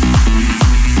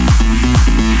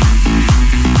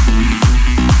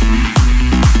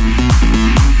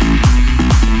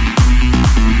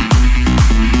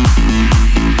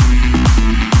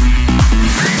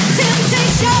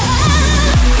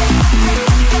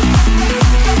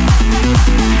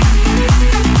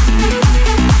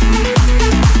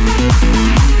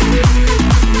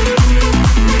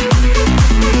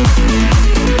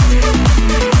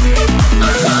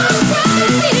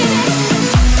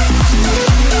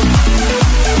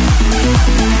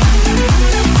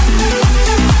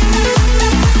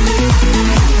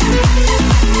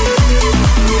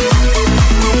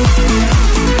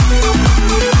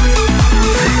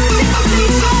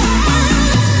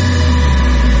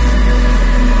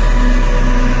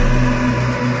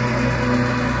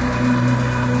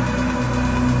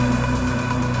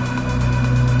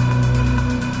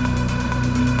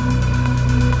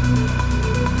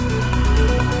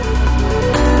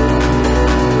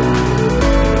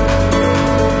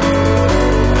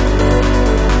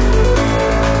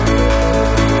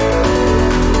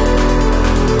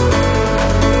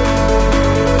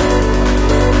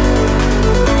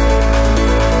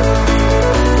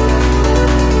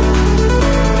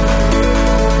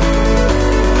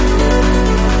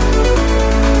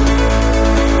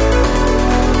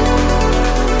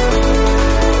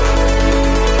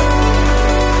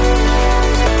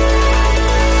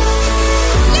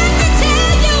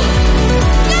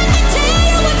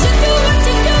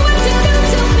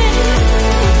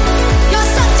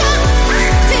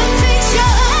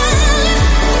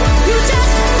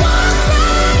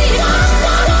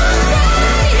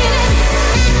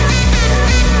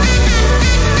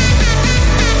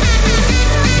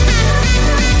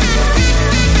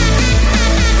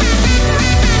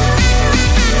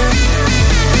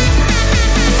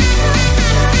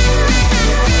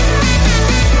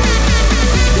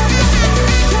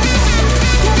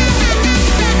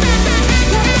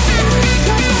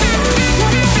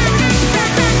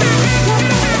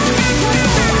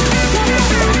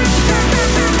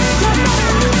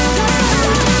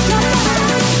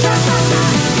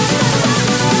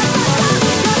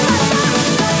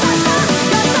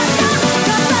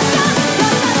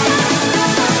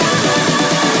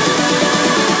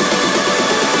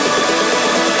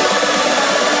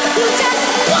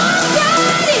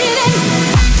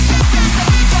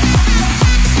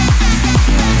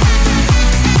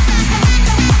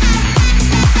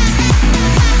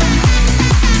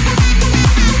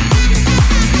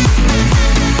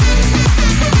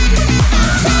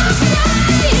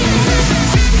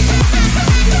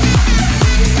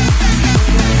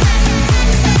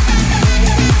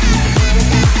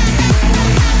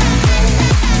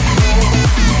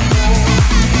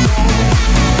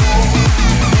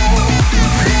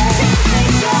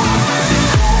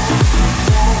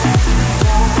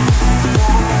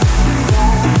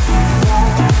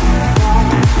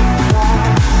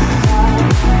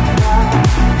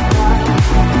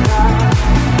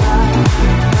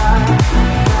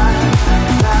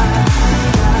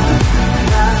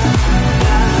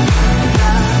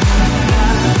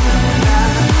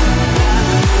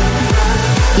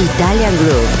 Italian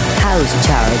Groove House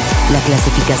Chart, la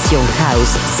clasificación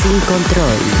house sin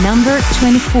control. Number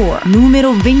 24,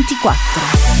 numero 24.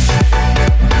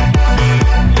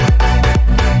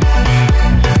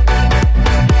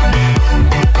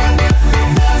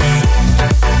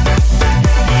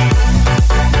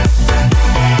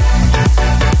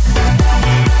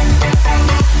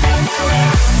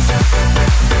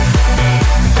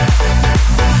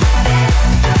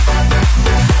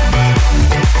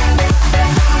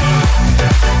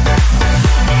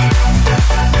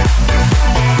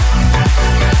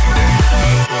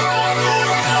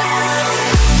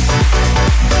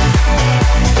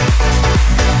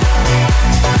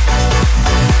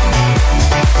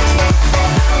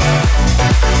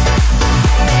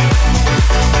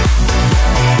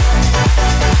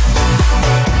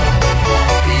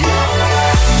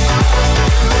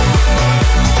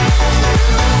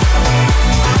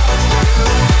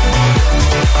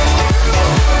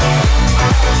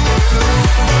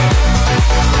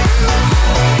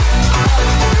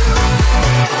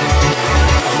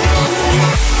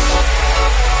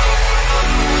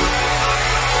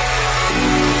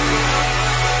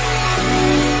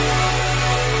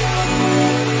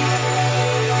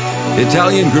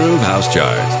 Italian Groove House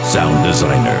Chart. Sound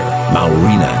designer,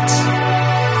 Maurinats.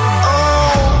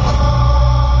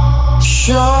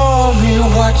 Show me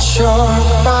what you're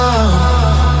about,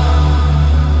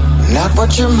 not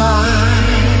what your mind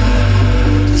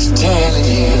is telling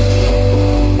you,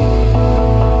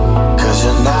 'cause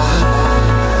you're not.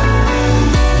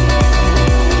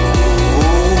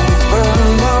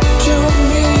 Open up to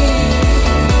me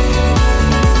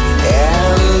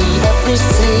and let me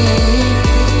see.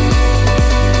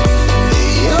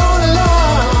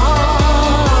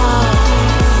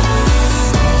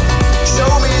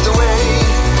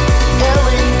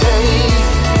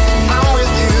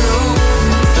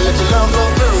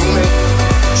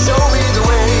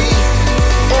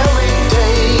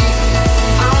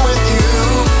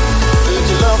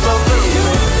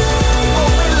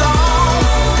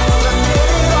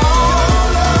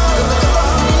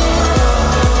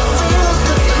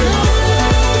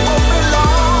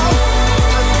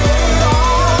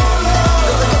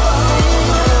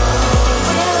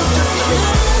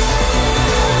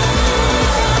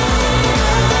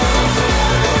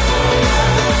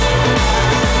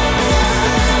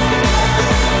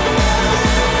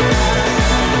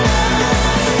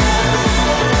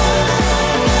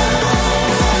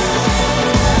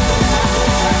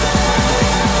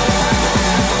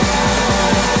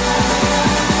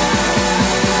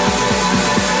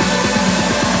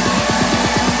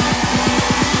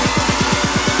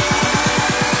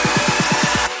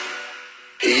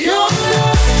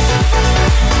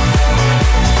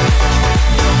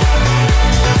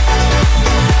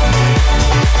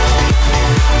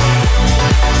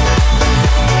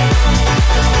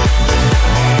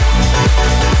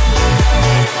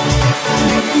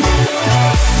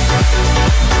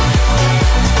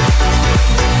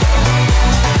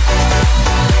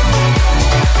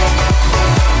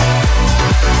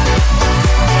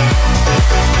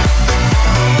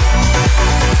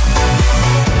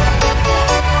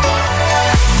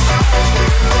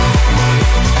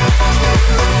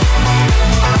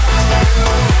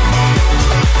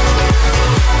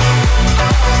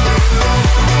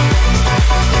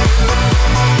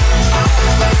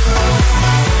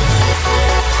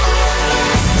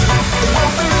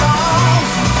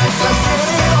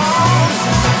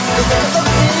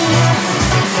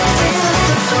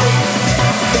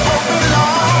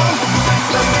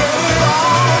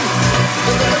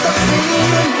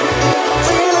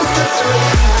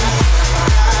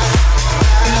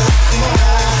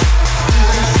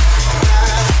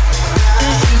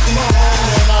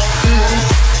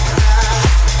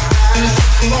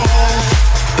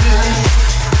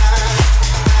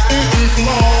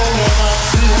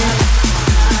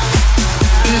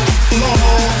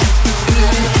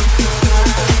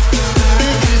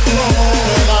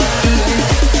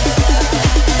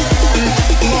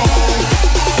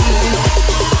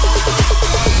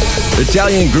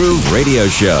 Italian Groove Radio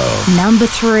Show. Number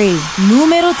 3,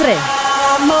 numero 3.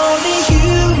 I'm only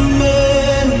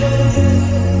human.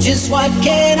 Just what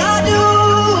can I do?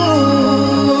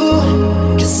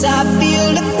 'Cause I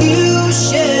feel the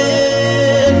fusion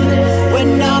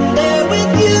when I'm there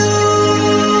with you.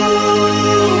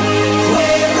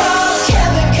 We're all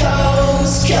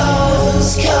chemicals,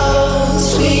 codes,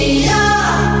 we are.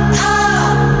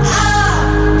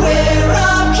 We're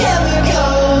all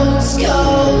chemicals,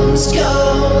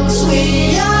 codes,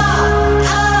 we are.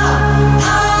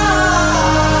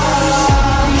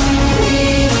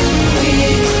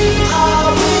 We are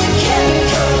with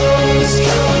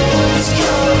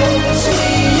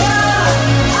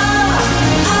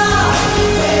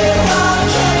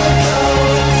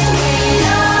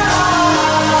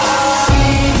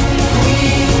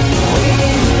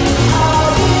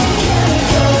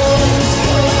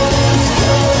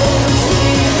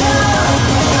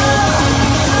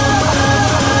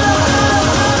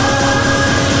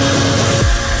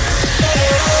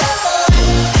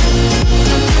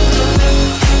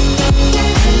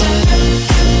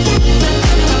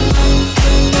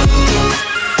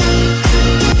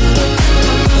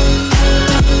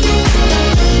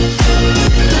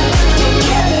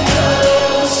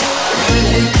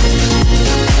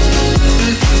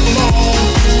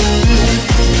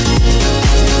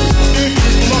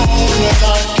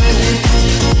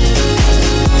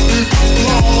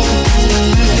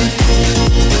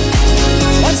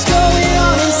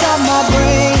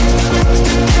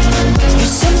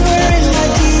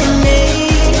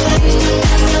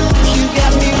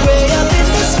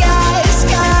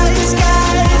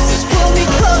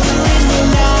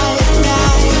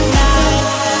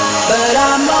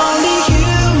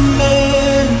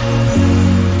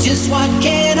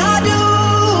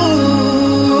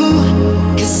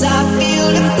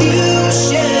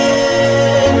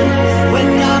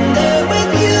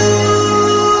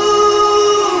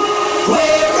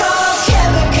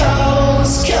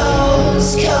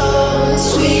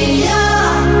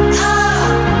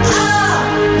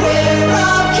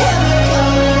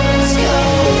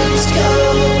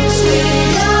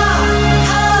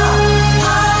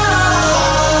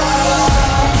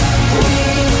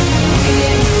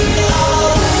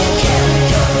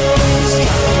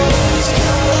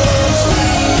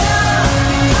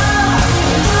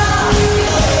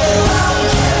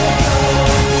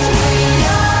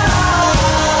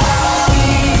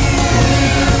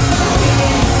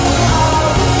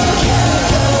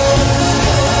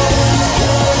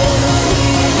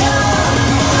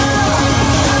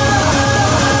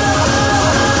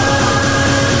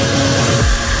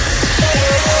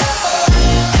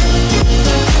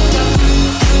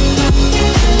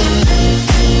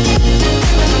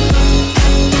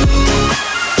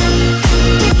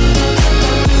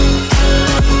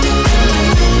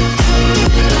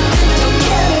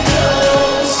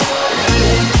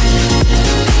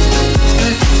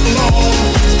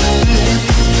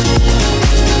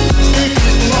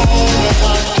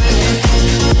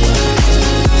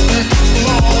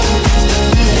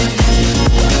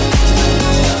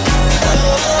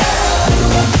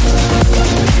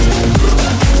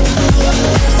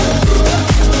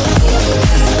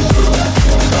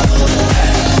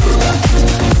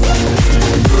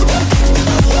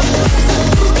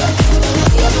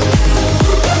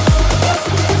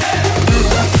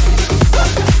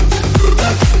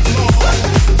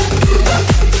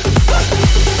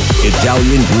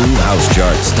Italian Groove House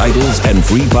Charts, titles, and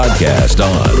free podcast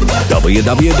on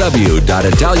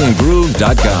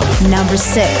www.italiangroove.com. Number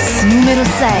 6, numero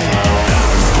 6.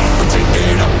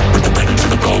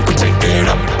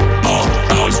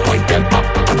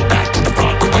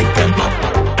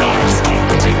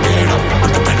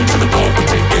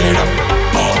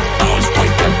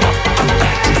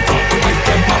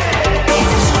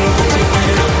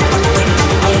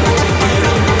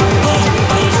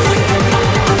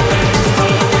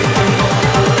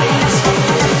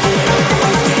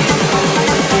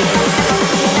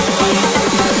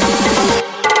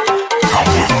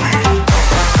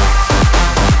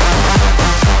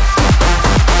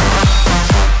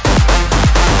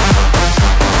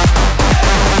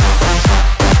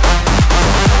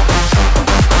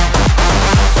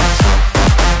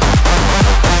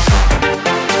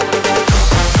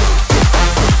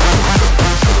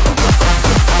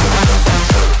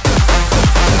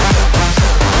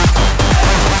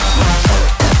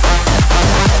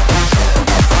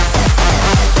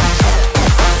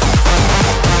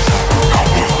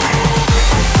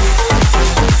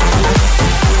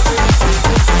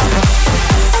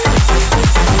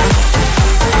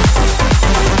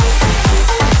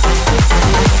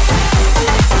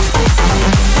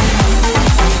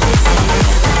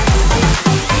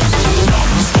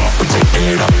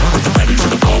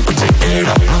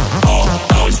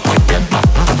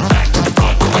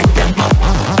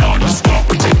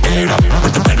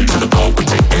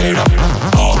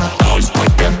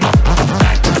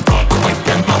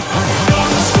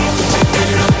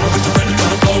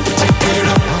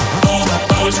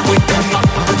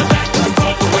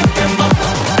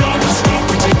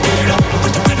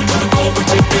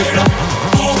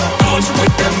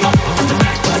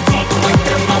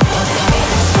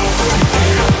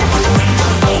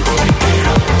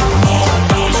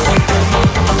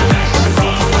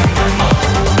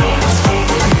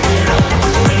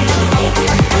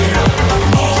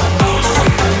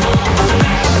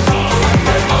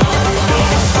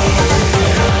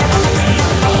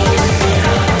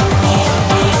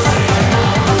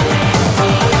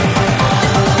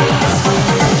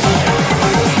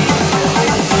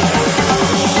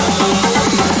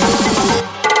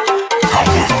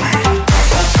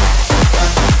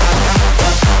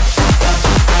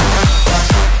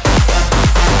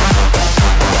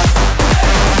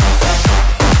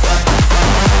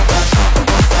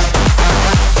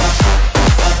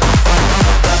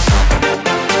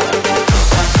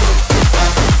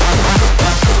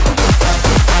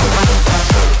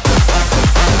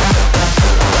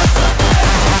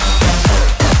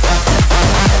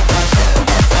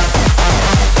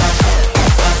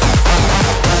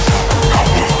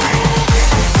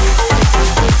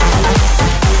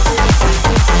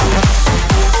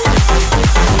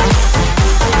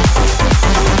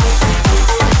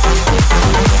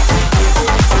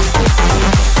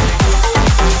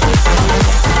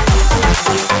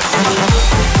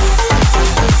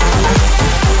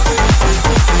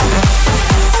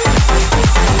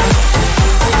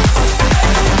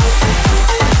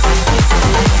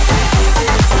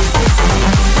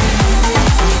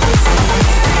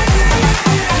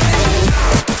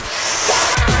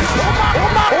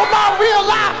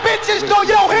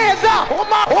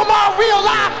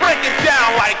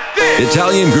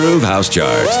 Italian Groove House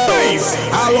Charts.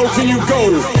 How low can you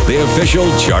go? The official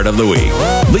chart of the week.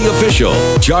 The official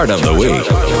chart of the week.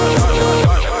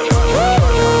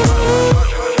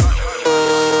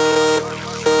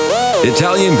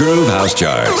 Italian Groove House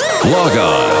Charts. Log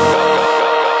on.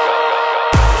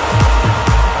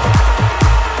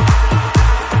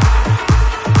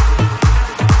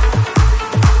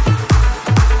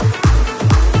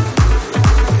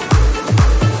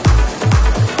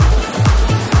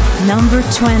 Number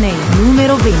 20,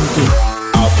 numero 20.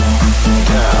 Up,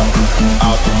 down,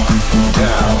 up,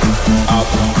 down, up,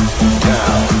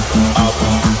 down, up,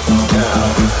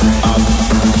 down, up,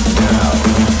 down,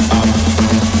 up,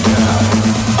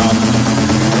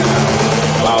 down,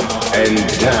 up, and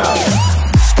down.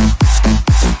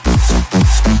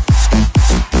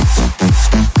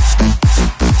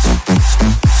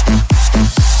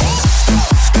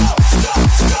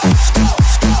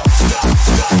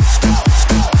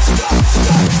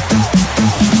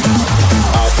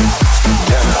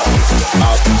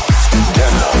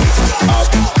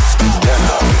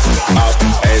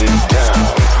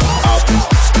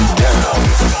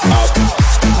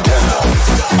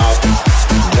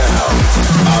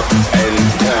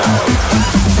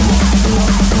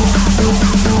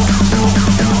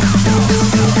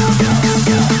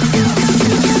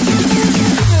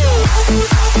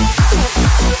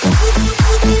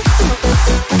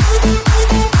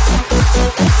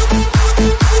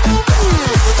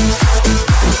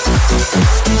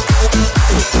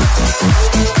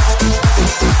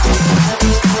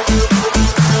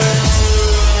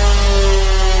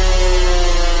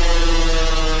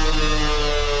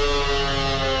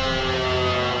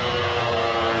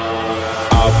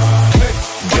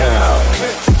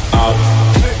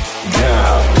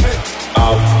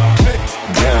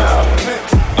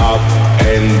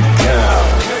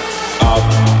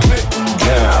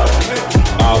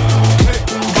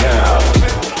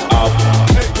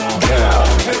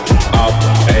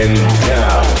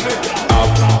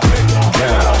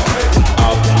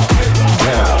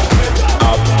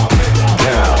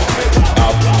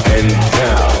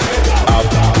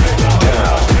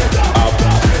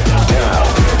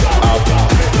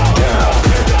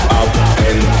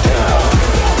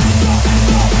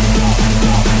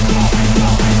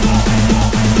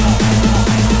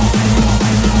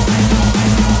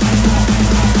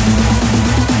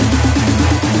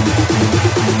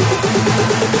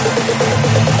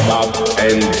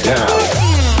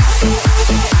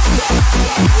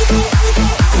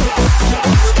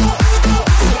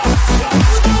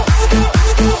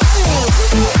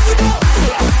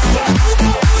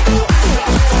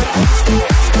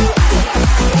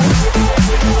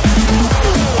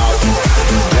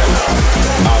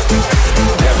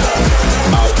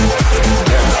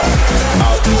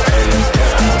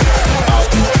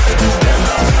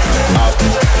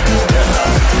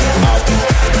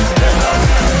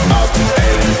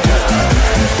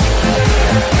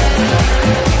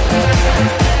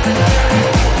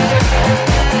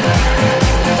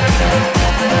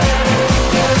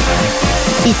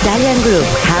 Italian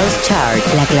Groove House Chart,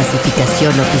 la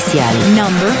clasificación oficial.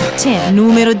 Number 10,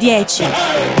 numero 10.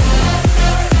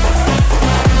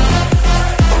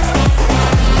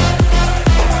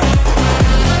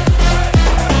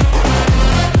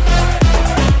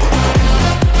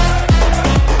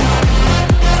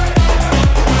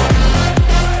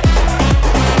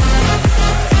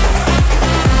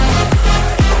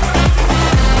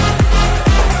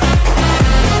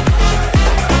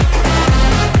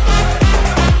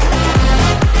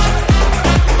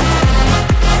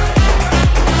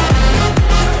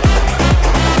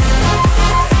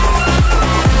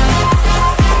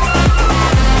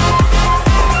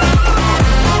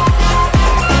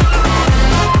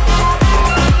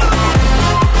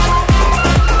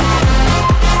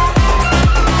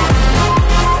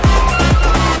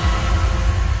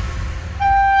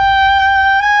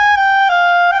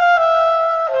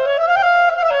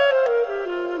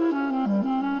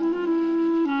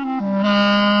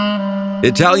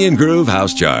 Italian Groove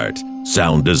House Chart.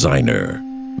 Sound designer,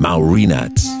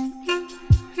 Maurinats.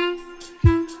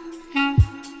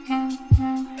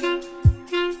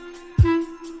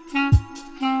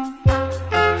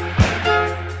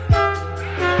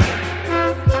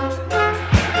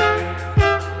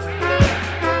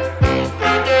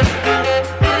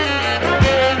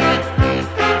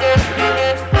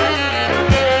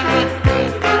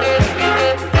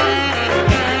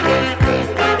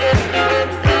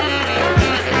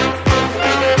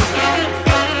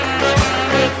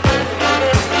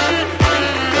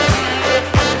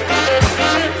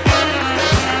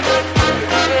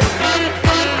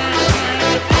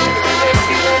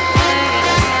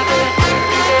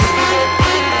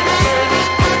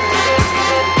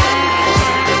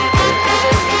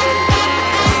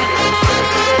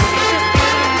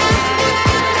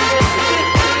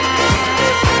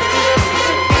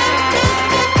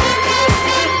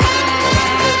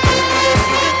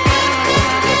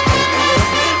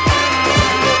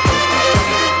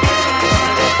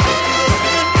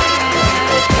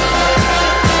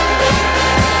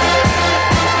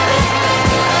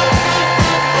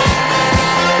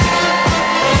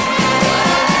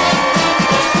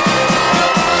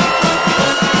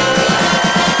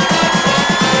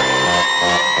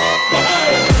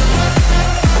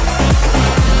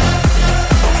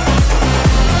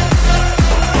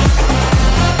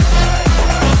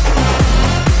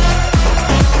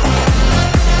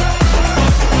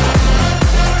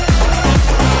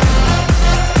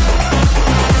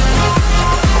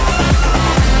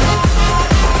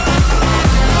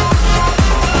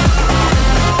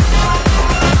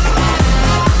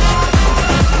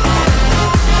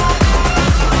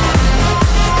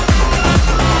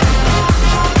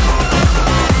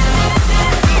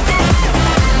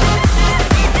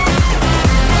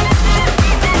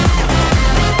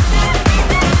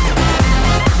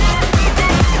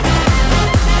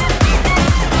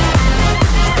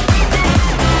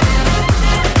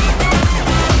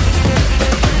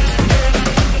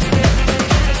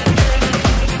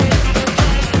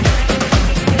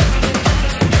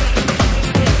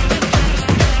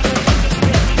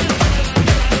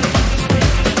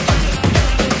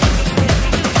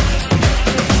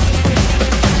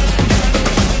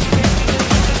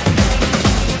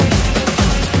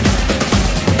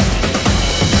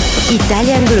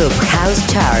 Italian Groove House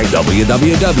Chart.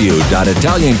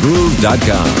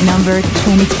 www.italiangroove.com. Number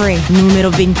 23, numero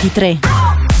 23.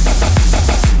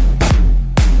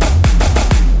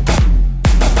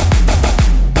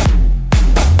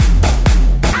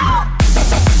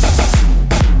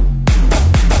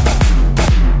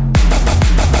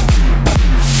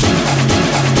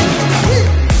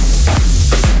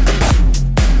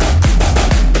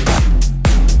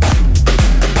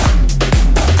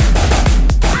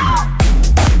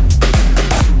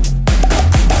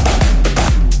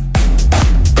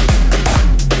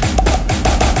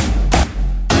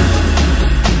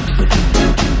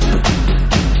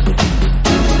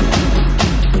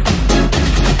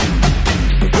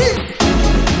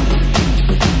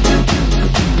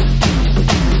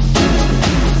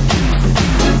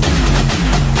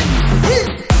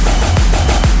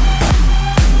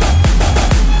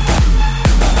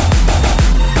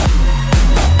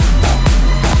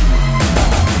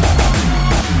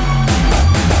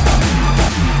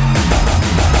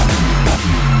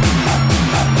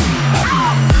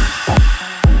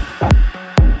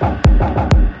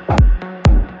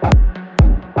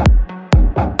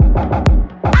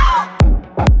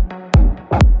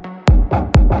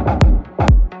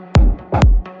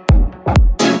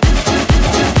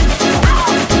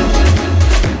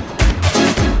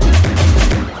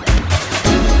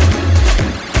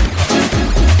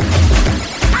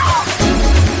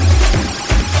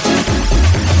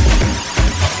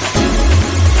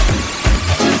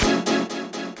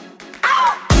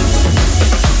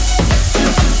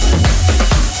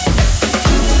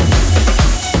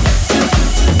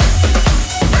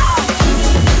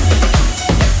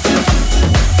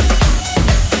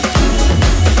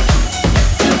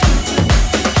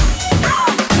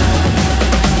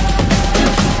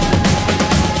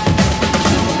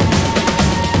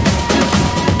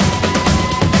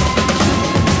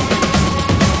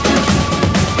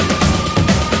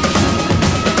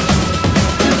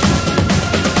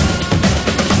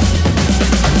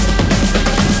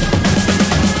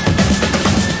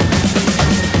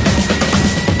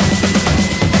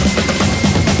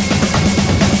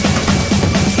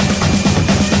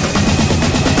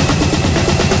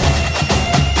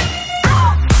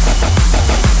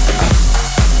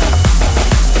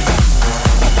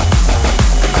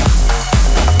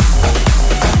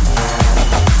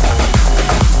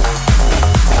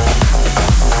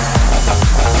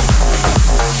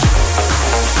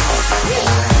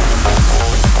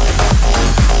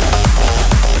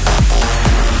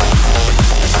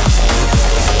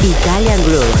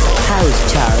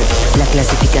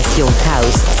 clasificación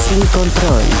house sin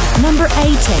control. Number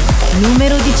 18,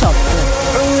 número 18.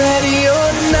 Ready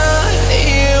or not,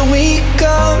 here we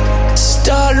come.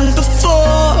 Starting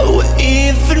before we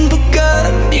even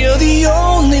begun. You're the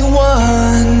only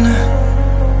one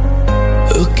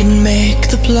who can make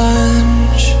the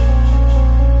plunge.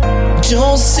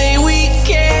 Don't say we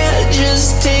can't,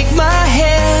 just take my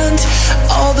hand.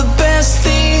 All the best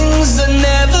things are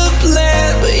never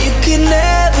planned, but you can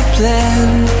never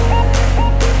plan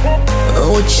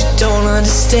what you don't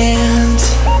understand.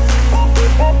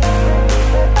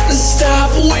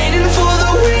 Stop waiting for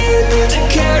the wind to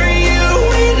carry you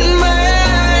in my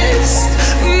eyes,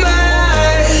 my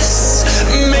eyes.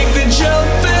 Make the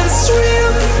jump and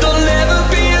swim. There'll never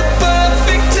be a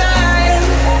perfect time,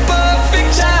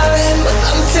 perfect time.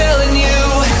 I'm telling you,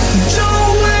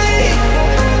 don't wait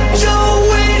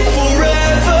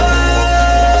forever.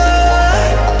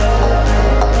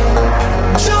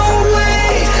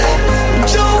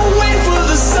 Don't wait for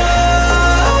the sun.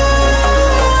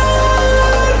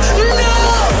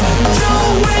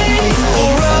 Don't wait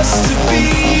for us to be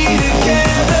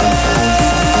together,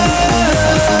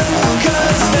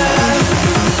 'cause that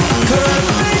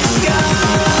perfect sky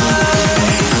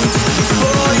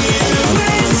for you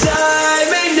and I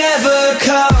may never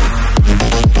come.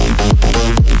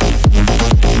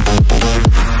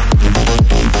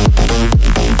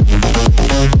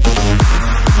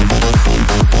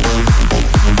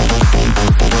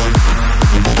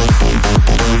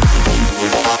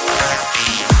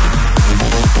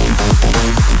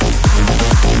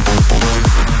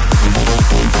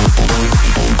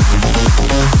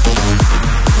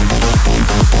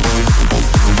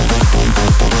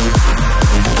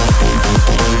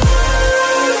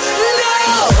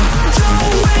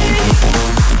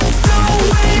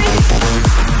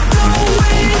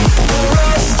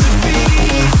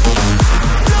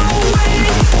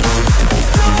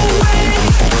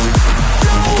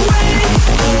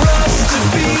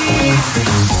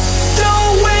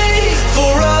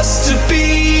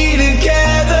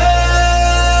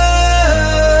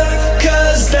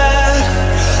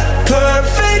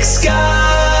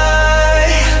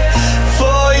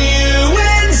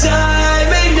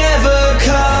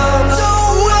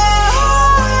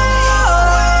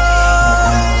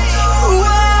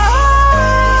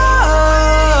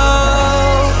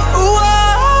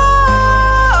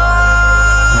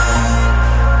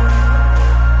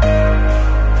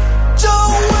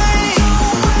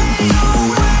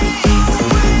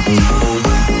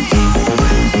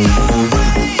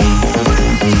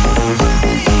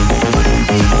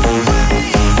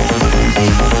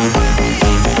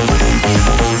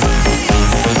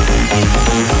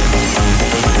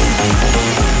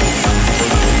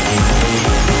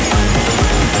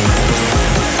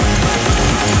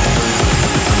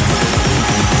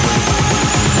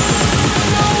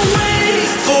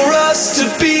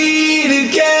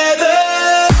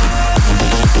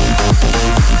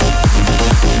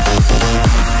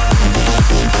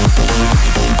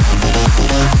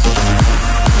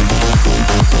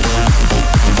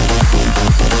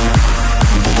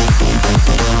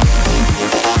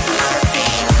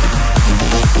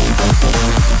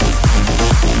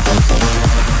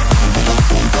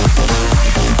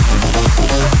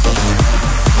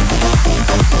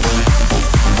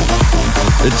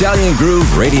 Italian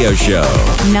Groove Radio Show.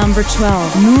 Number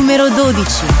 12, numero 12.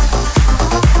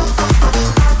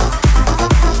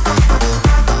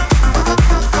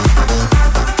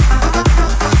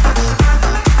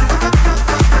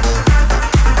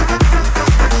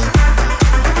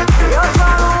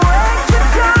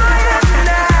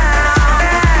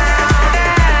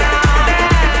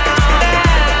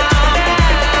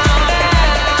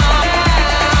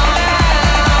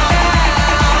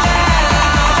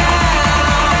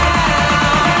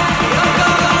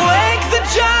 Wake the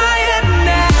giant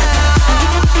now.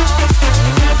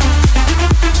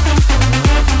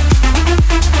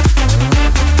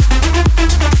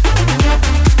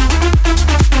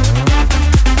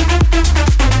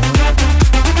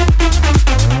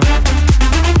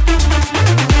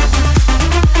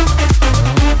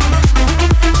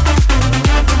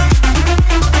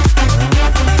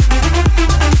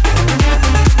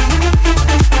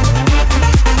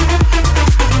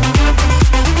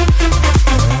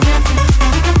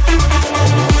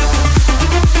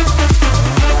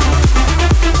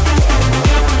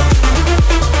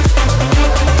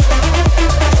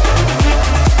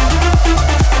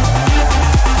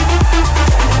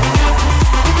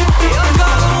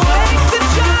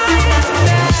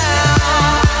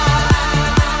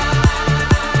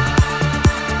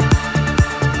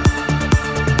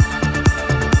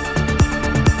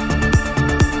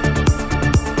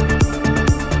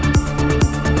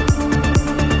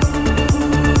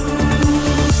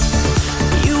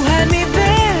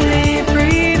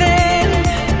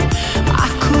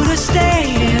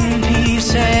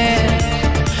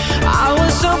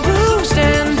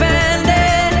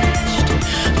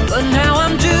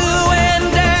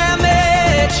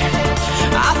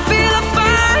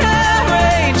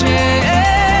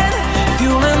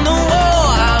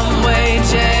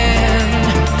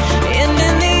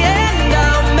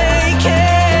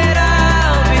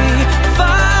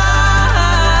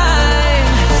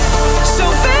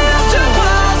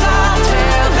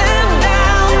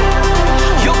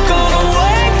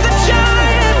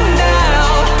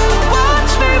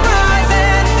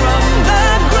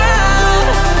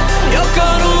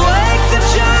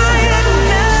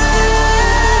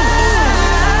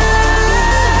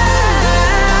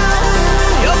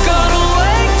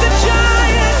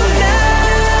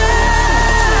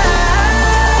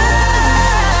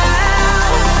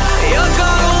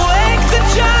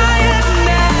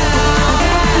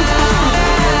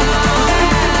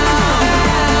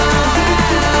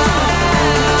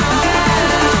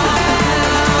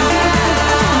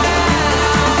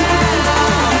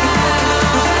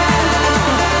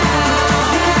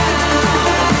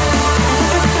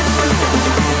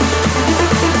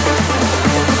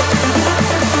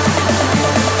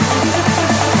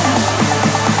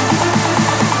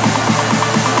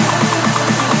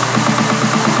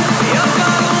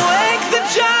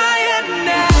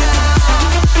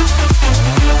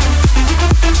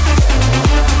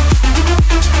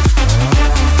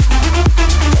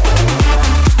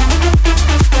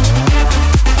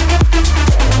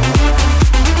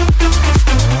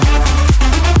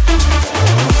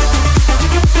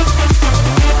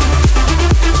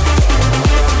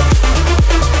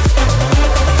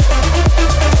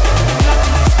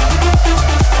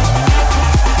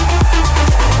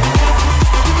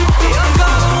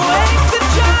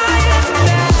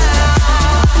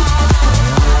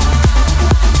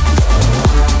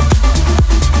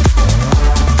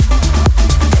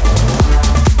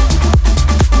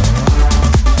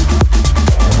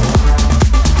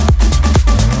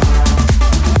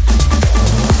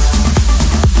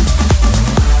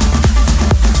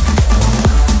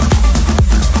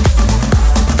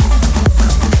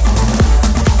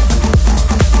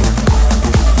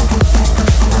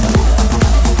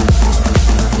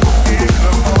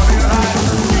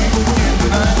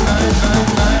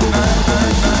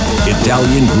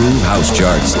 house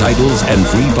charts, titles, and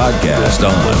free podcast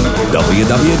on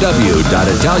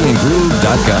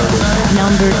www.italiangroove.com.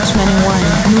 Number 21,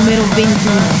 numero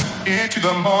 21. Into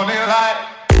the morning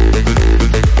light.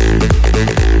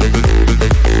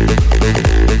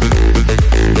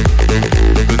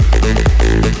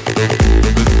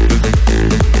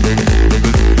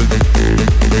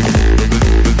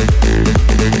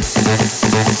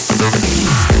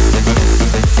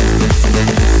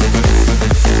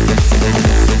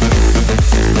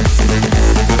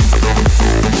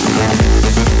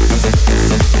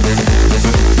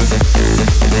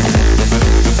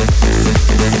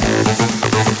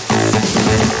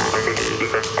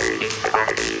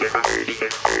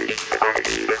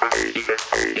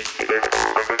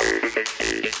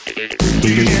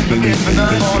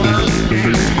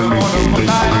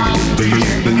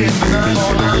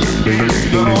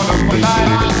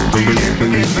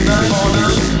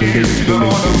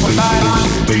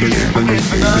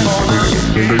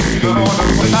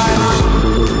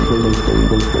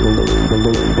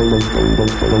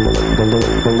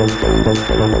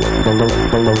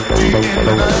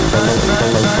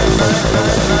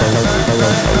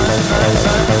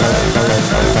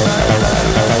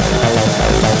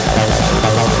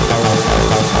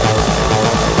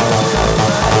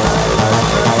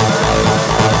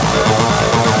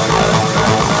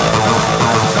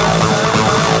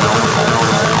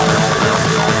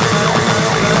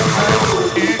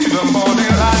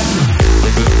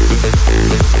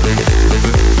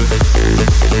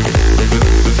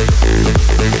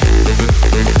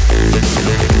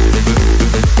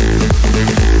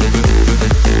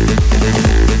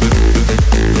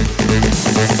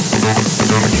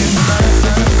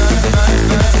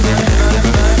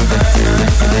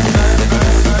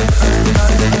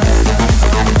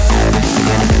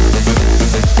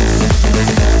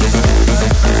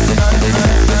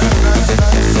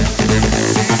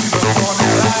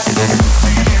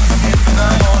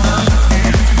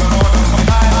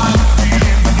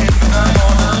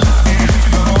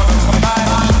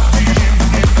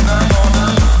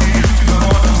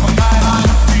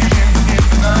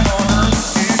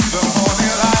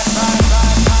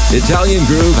 Italian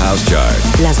Groove House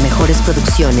Chart. Las mejores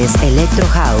producciones Electro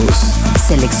House,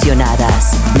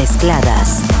 seleccionadas,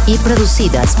 mezcladas y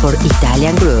producidas por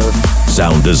Italian Groove.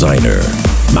 Sound designer,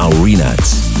 Maurinat.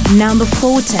 Number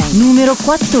 14, numero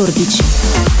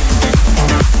 14.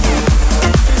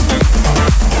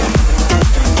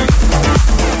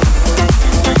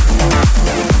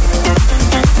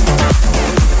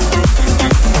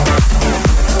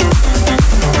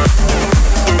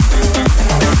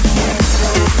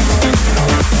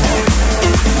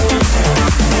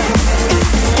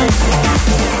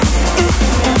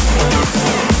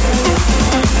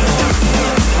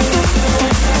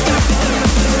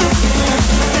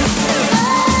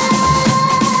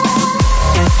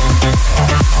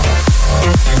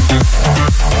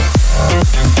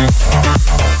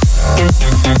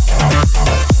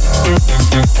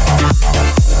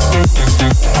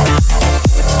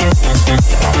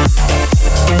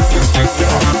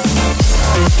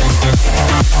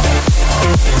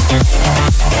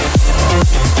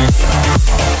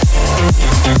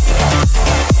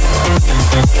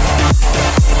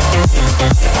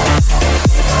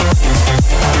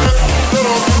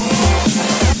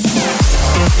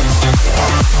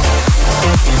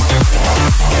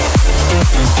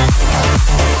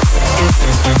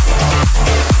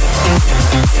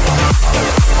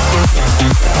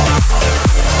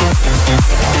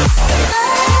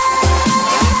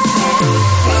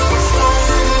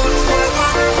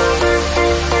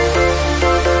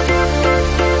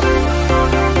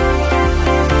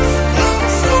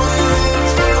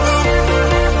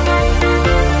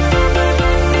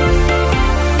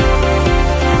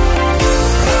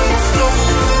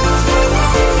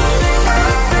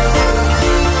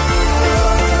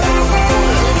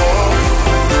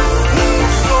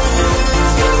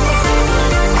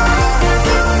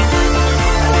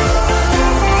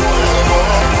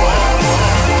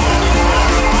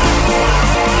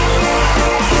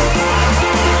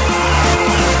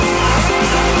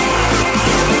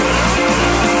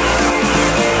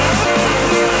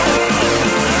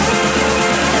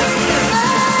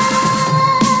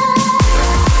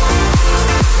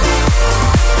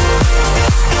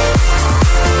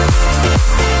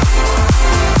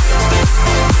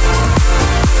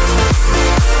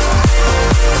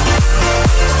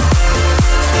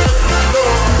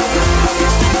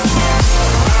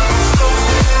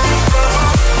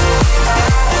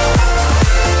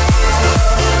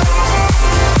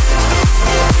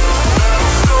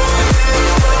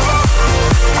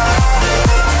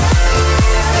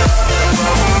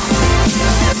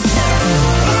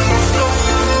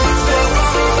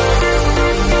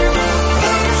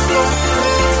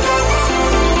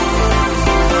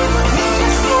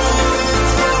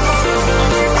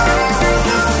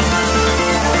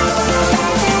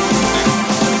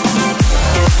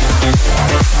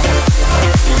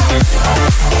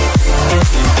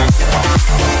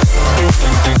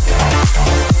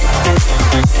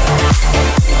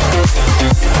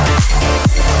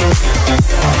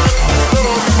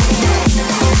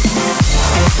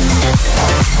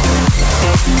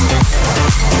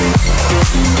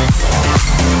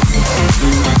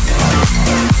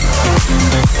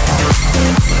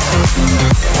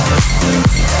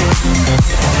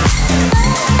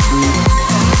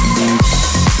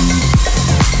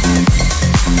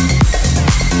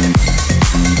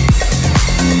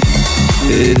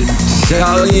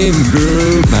 Italian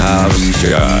Groove House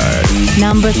Chart.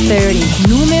 Number 30,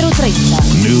 numero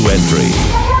 30. New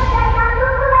entry.